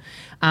killer.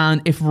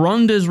 And if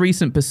Ronda's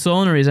recent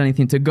persona is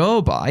anything to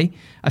go by,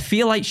 I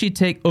feel like she'd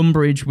take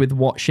umbrage with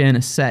what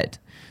Shayna said.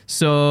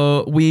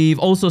 So we've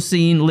also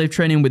seen Liv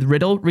training with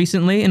Riddle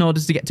recently in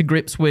order to get to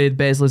grips with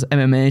Baszler's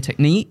MMA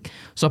technique.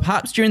 So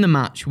perhaps during the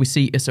match, we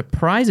see a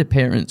surprise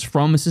appearance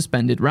from a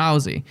suspended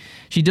Rousey.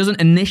 She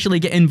doesn't initially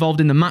get involved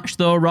in the match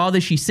though,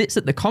 rather she sits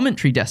at the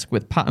commentary desk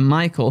with Pat and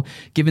Michael,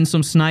 giving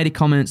some snidey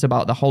comments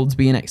about the holds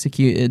being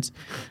executed.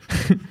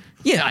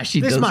 Yeah, she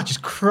does. This match is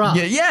crap.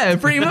 Yeah,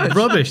 pretty much.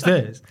 Rubbish,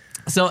 this.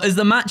 So as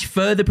the match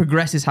further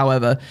progresses,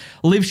 however,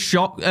 Liv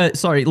locks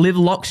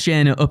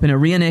Shayna up in a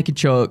rear naked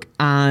choke,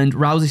 and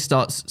Rousey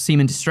starts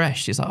seeming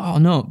distressed. She's like, "Oh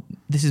no,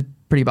 this is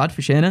pretty bad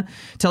for Shayna.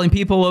 Telling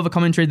people over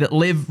commentary that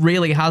Liv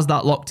really has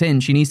that locked in.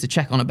 She needs to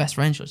check on her best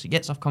friend. So she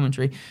gets off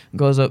commentary and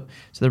goes up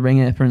to the ring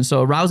apron.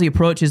 So Rousey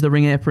approaches the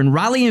ring apron,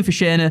 rallying for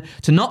Shayna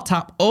to not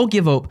tap or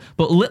give up.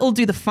 But little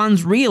do the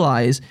fans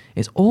realise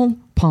it's all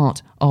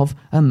part of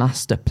a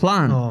master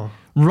plan.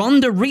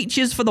 Ronda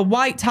reaches for the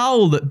white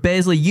towel that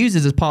Baszler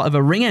uses as part of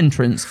a ring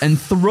entrance and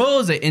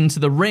throws it into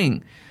the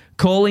ring,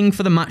 calling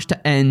for the match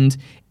to end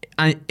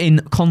in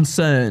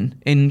concern,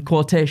 in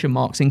quotation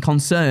marks, in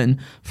concern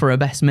for her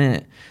best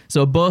mate.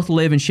 So both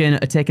Liv and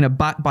Shayna are taken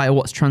aback by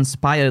what's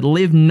transpired.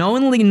 Liv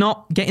knowingly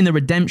not getting the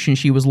redemption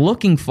she was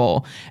looking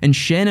for, and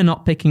Shayna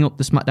not picking up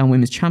the SmackDown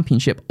Women's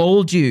Championship,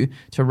 all due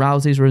to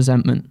Rousey's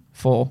resentment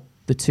for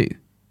the two.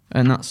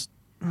 And that's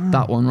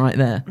that one right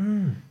there.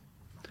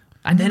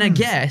 And then I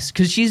guess,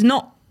 because she's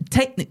not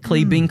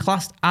technically being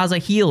classed as a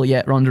heel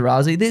yet, Ronda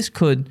Rousey, this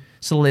could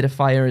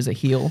solidify her as a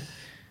heel.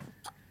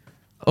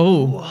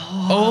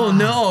 Oh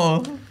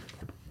no.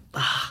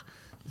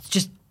 It's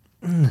just...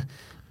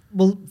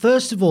 Well,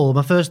 first of all,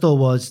 my first thought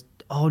was,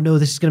 oh no,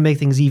 this is going to make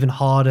things even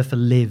harder for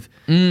Liv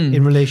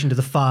in relation to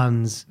the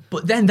fans.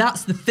 But then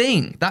that's the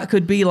thing. That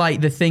could be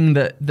like the thing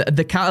that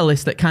the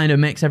catalyst that kind of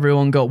makes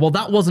everyone go, well,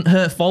 that wasn't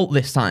her fault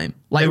this time.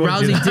 Like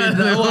Rousey did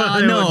that. Well,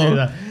 I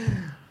know.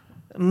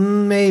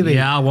 Maybe.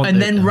 Yeah, I want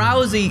And then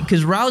Rousey,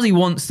 because Rousey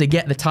wants to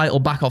get the title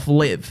back off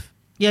Liv.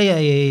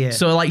 Yeah.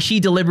 So like she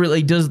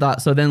deliberately does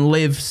that. So then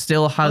Liv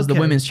still has the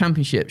women's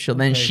championship. So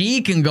then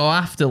she can go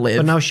after Liv.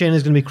 But now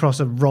Shayna's going to be cross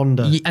of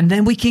Ronda. Yeah, and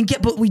then we can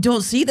get, but we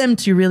don't see them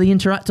two really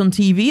interact on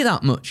TV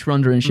that much,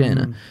 Ronda and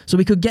Shayna. So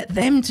we could get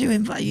them to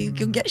invite. You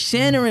could get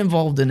Shayna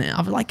involved in it.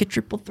 Have like a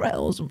triple threat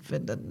or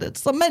something.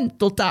 It's a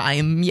mental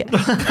time. Yeah.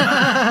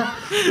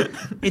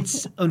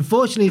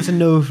 Unfortunately it's a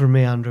no from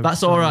me, Andrew.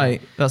 That's all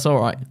right. That's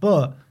all right.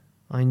 But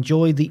I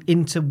enjoy the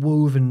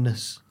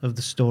interwovenness of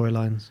the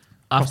storylines.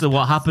 After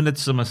what happened at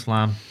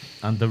SummerSlam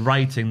and the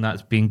writing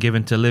that's been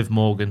given to Liv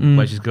Morgan,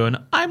 where she's going,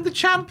 I'm the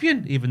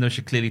champion, even though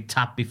she clearly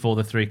tapped before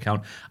the 3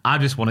 count. I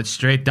just want it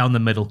straight down the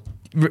middle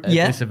at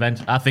this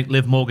event. I think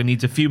Liv Morgan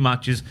needs a few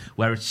matches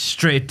where it's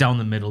straight down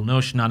the middle,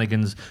 no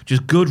shenanigans,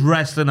 just good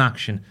wrestling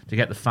action to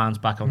get the fans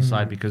back on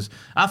side, because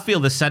I feel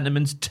the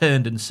sentiments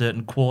turned in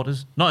certain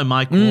quarters, not in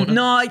my quarter.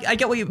 No, I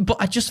get what you, but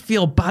I just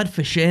feel bad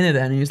for Shayna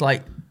then, who's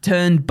like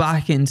turned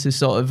back into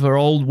sort of her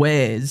old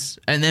ways,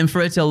 and then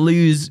for her to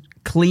lose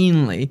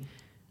cleanly,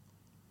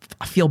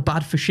 I feel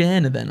bad for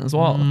Shayna then as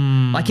well.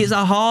 Like it's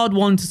a hard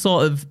one to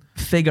sort of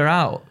figure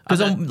out,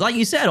 because like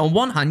you said, on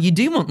one hand you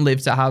do want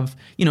Liv to have,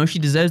 she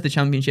deserves the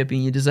championship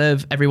and you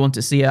deserve everyone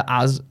to see her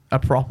as a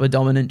proper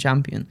dominant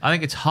champion. I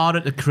think it's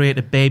harder to create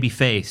a baby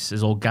face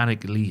as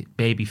organically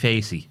baby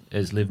facey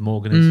as Liv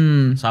Morgan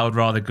is, so I would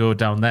rather go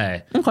down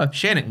there. Okay.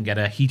 Shayna can get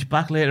her heat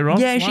back later on.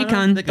 Yeah, she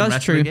can. They That's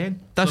wrestle true. again,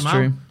 That's somehow,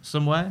 true.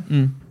 Somewhere.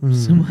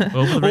 Somewhere.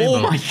 Over the rainbow.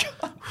 Oh my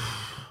god.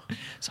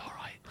 It's all right.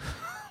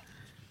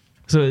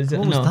 So is it,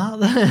 What was that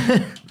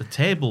then? The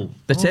table.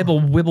 The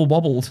table wibble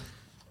wobbled.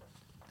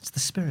 It's the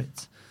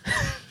spirits.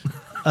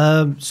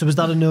 So was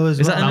that a no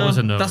as well? That was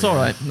a no, That's yeah. all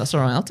right. That's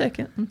all right. I'll take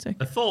it.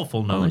 A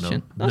thoughtful no, I'll let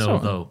you- That's no,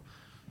 all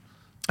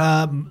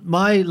right. though.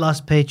 My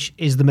last pitch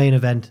is the main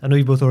event. I know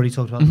you both already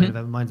talked about the main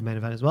event. Mine's the main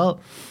event as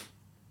well.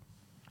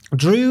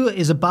 Drew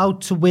is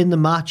about to win the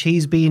match.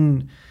 He's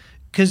been...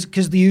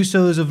 Because the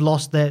Usos have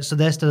lost so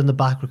they're still in the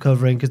back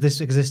recovering, because this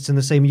exists in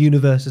the same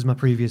universe as my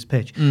previous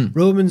pitch.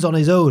 Roman's on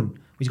his own.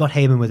 He's got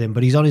Heyman with him,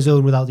 but he's on his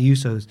own without the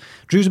Usos.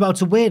 Drew's about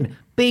to win.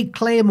 Big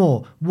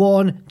Claymore.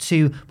 1,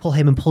 2. Paul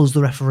Heyman pulls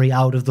the referee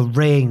out of the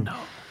ring. No.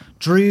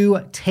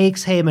 Drew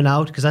takes Heyman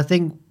out, because I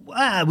think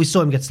we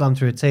saw him get slammed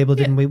through a table,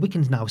 didn't we? We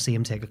can now see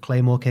him take a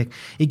Claymore kick.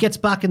 He gets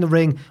back in the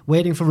ring,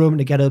 waiting for Roman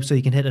to get up so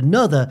he can hit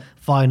another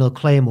final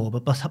Claymore.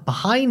 But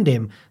behind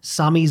him,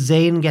 Sami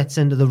Zayn gets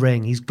into the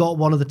ring. He's got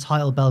one of the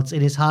title belts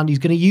in his hand. He's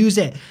going to use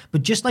it.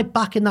 But just like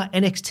back in that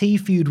NXT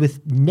feud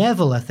with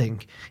Neville, I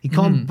think, he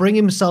can't bring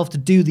himself to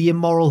do the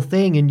immoral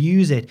thing and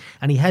use it.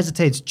 And he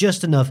hesitates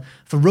just enough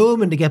for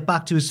Roman to get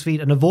back to his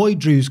feet and avoid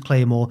Drew's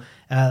Claymore.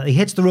 He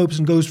hits the ropes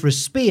and goes for a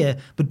spear,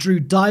 but Drew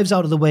dives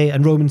out of the way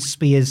and Roman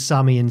spears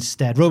Sami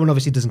instead. Roman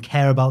obviously doesn't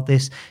care about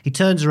this. He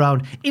turns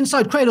around.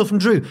 Inside cradle from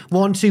Drew.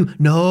 1, 2.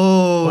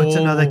 No, it's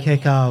another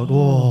kick out.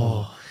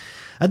 Whoa.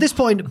 At this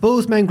point,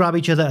 both men grab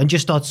each other and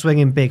just start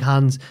swinging big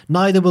hands.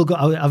 Neither will go...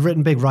 I've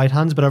written big right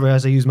hands, but I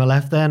realised I used my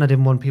left there and I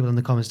didn't want people in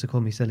the comments to call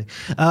me silly.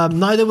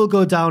 Neither will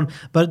go down,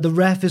 but the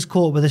ref is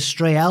caught with a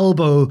stray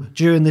elbow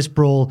during this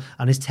brawl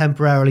and is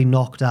temporarily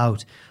knocked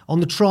out. On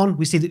the Tron,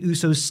 we see the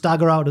Usos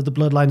stagger out of the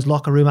Bloodline's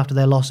locker room after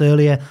their loss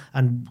earlier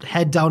and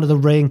head down to the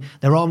ring.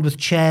 They're armed with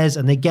chairs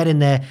and they get in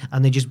there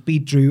and they just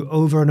beat Drew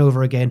over and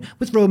over again,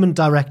 with Roman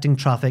directing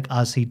traffic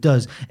as he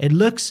does. It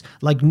looks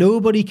like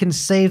nobody can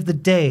save the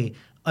day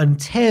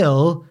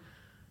until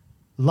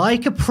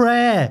Like a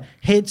Prayer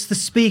hits the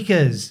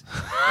speakers.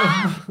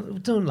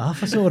 Don't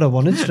laugh, I saw what I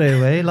wanted straight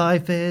away.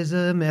 Life is...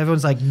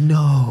 everyone's like,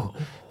 no,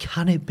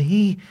 can it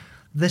be?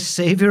 The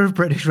saviour of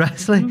British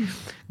wrestling?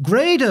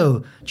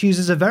 Grado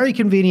chooses a very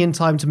convenient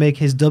time to make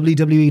his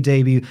WWE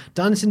debut,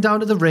 dancing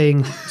down to the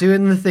ring,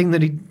 doing the thing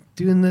that he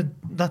doing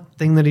that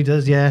thing that he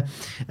does, yeah.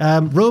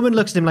 Roman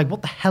looks at him like,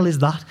 what the hell is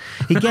that?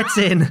 He gets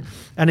in,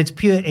 and it's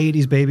pure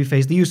 80s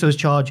babyface. The Usos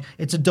charge.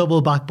 It's a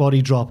double back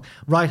body drop.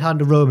 Right hand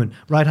to Roman.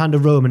 Right hand to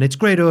Roman. It's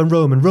Grado and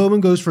Roman.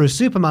 Roman goes for a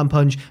Superman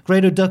punch.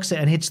 Grado ducks it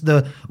and hits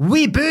the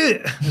wee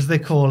boot, as they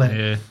call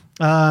it.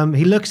 Yeah.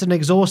 He looks at an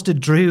exhausted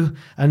Drew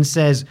and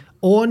says,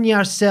 on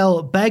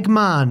yourself, big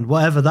man,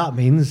 whatever that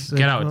means.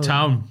 Get out of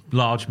town,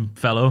 large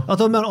fellow. I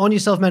thought on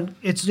yourself meant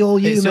it's all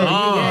you, It's mate.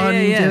 all- On,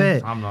 yeah. do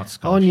it. I'm not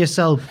Scottish. On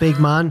yourself, big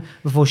man,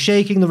 before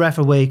shaking the ref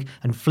awake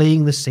and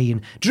fleeing the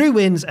scene. Drew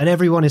wins and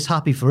everyone is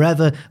happy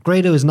forever.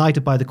 Grado is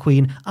knighted by the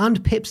Queen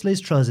and pips Liz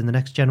Truss in the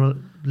next general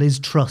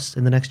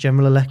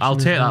election. I'll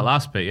take as well. that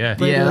last bit, yeah.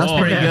 Yeah, that's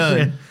pretty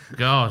good.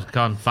 God,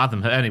 can't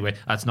fathom. Anyway,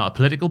 that's not a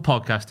political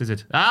podcast, is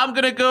it? I'm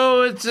going to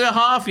go, it's a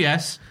half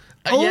yes.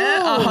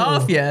 Yeah, a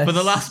half, yes. For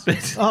the last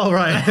bit. Oh,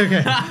 right,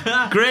 okay.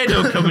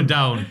 Grado coming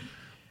down.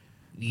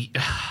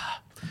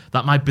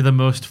 That might be the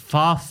most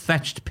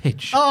far-fetched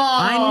pitch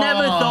I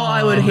never thought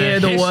I would hear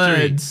the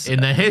words.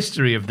 in the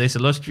history of this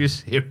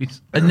illustrious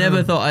series. I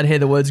never thought I'd hear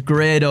the words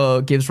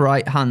Grado gives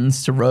right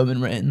hands to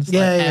Roman Reigns. Yeah,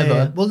 like, yeah, ever.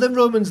 yeah. Well, then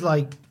Roman's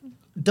like,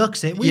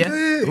 ducks it. We Yeah.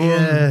 do.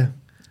 Yeah.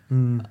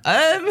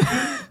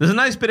 There's a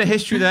nice bit of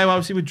history there,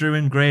 obviously, with Drew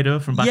and Grado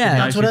from back Yeah, in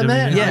the That's what I ICW.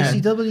 meant. Yeah.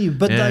 ICW.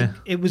 But Yeah. like,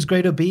 it was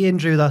Grado being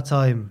Drew that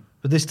time.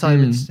 But this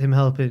time it's him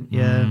helping.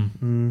 Yeah.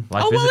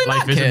 Life Oh, well, in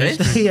life that is a case.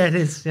 mystery. Yeah, it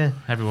is. Yeah.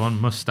 Everyone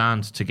must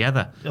stand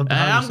together. Oh,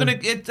 behind I'm us, gonna.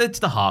 It's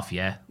the half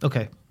year.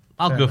 Okay.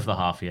 I'll go for the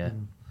half year.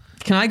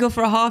 Can I go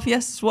for a half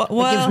yes? Well,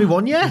 It gives me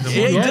one yes.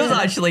 Yeah, it Yeah. does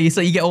actually.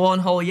 So you get a one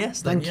whole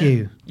yes. Then, Thank yeah.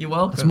 you. You're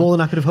welcome. It's more than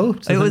I could have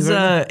hoped. so It thank was you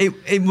very much.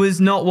 it was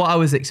not what I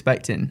was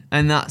expecting,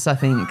 and that's I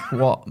think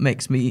what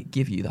makes me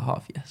give you the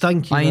half yes.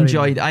 Thank you I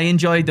very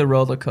enjoyed the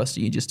roller coaster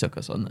you just took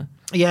us on there.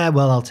 Yeah,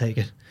 well, I'll take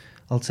it.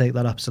 I'll take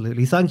that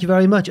absolutely. Thank you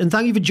very much. And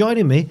thank you for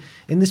joining me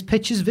in this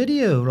Pitches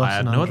video, Ross I had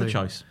and no Andrew. other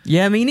choice.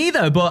 Yeah, me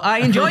neither, but I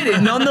enjoyed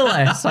it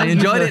nonetheless. I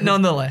enjoyed it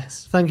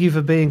nonetheless. Thank you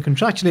for being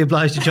contractually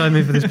obliged to join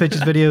me for this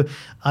Pitches video.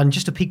 And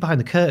just a peek behind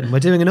the curtain, we're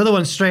doing another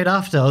one straight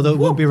after, although it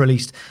won't be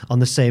released on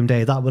the same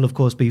day. That will, of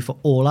course, be for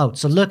All Out.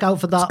 So look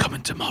out for that.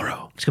 Coming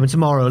tomorrow. It's coming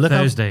tomorrow.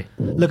 Thursday.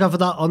 Look out for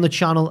that on the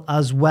channel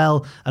as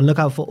well. And look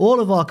out for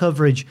all of our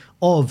coverage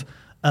of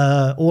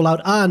All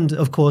Out and,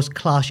 of course,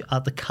 Clash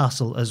at the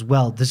Castle as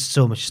well. There's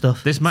so much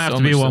stuff. This might have So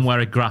to be much one stuff. where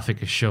a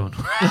graphic is shown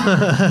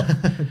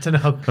to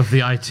know. of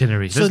the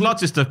itinerary. There's So-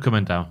 lots of stuff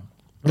coming down.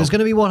 There's going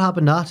to be What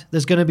Happened At.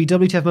 There's going to be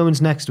WTF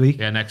Moments next week.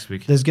 Yeah, next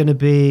week. There's going to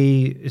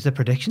be... Is there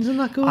predictions in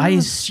that going I on?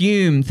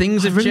 assume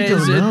things have really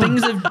changed. don't know.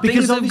 Things have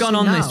Because gone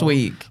on obviously this now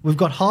week. We've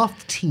got half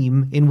the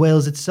team in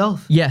Wales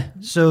itself. Yeah.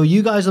 So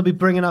you guys will be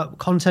bringing out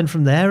content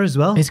from there as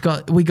well.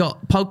 We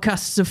got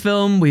podcasts to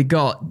film. We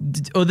got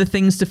other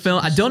things to film.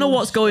 I don't know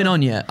what's going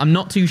on yet. I'm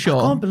not too I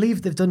sure. can't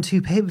believe they've done 2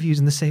 pay-per-views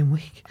in the same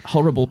week.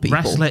 Horrible people.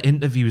 Wrestler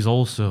interviews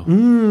also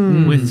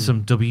with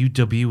some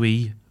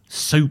WWE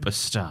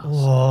superstars.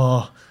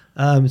 Oh,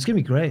 it's going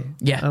to be great.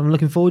 Yeah. I'm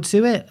looking forward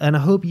to it, and I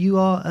hope you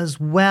are as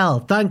well.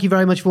 Thank you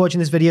very much for watching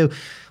this video.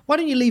 Why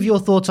don't you leave your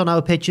thoughts on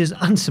our pictures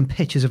and some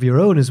pictures of your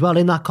own as well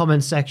in that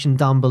comment section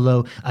down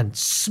below, and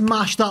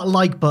smash that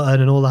like button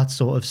and all that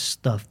sort of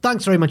stuff.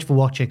 Thanks very much for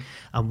watching,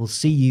 and we'll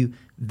see you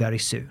very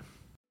soon.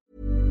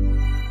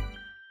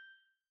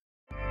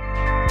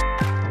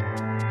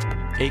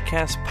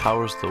 Acast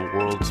powers the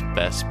world's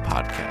best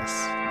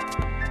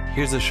podcasts.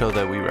 Here's a show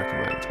that we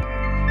recommend.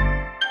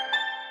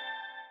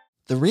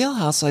 The Real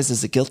Housewives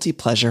is a guilty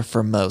pleasure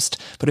for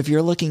most, but if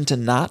you're looking to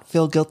not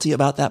feel guilty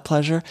about that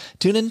pleasure,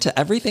 tune in to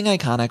Everything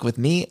Iconic with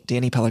me,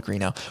 Danny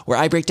Pellegrino, where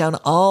I break down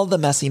all the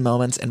messy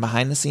moments and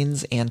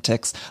behind-the-scenes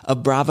antics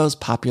of Bravo's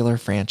popular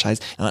franchise.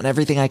 And on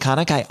Everything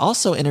Iconic, I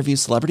also interview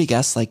celebrity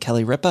guests like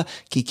Kelly Ripa,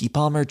 Keke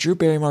Palmer, Drew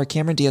Barrymore,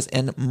 Cameron Diaz,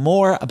 and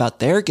more about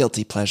their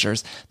guilty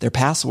pleasures, their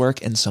past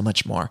work, and so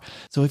much more.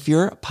 So if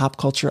you're pop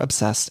culture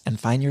obsessed and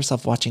find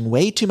yourself watching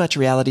way too much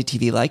reality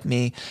TV like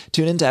me,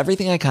 tune into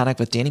Everything Iconic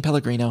with Danny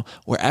Pellegrino,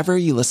 wherever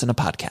you listen to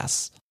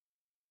podcasts.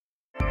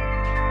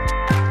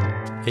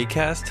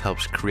 Acast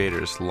helps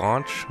creators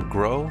launch,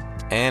 grow,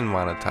 and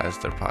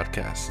monetize their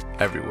podcasts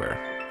everywhere.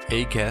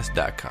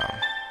 Acast.com.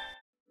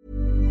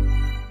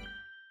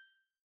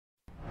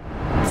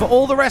 For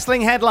all the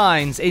wrestling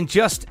headlines in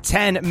just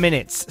 10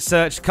 minutes,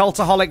 search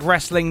Cultaholic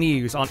Wrestling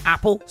News on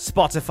Apple,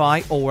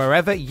 Spotify, or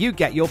wherever you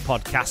get your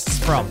podcasts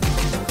from.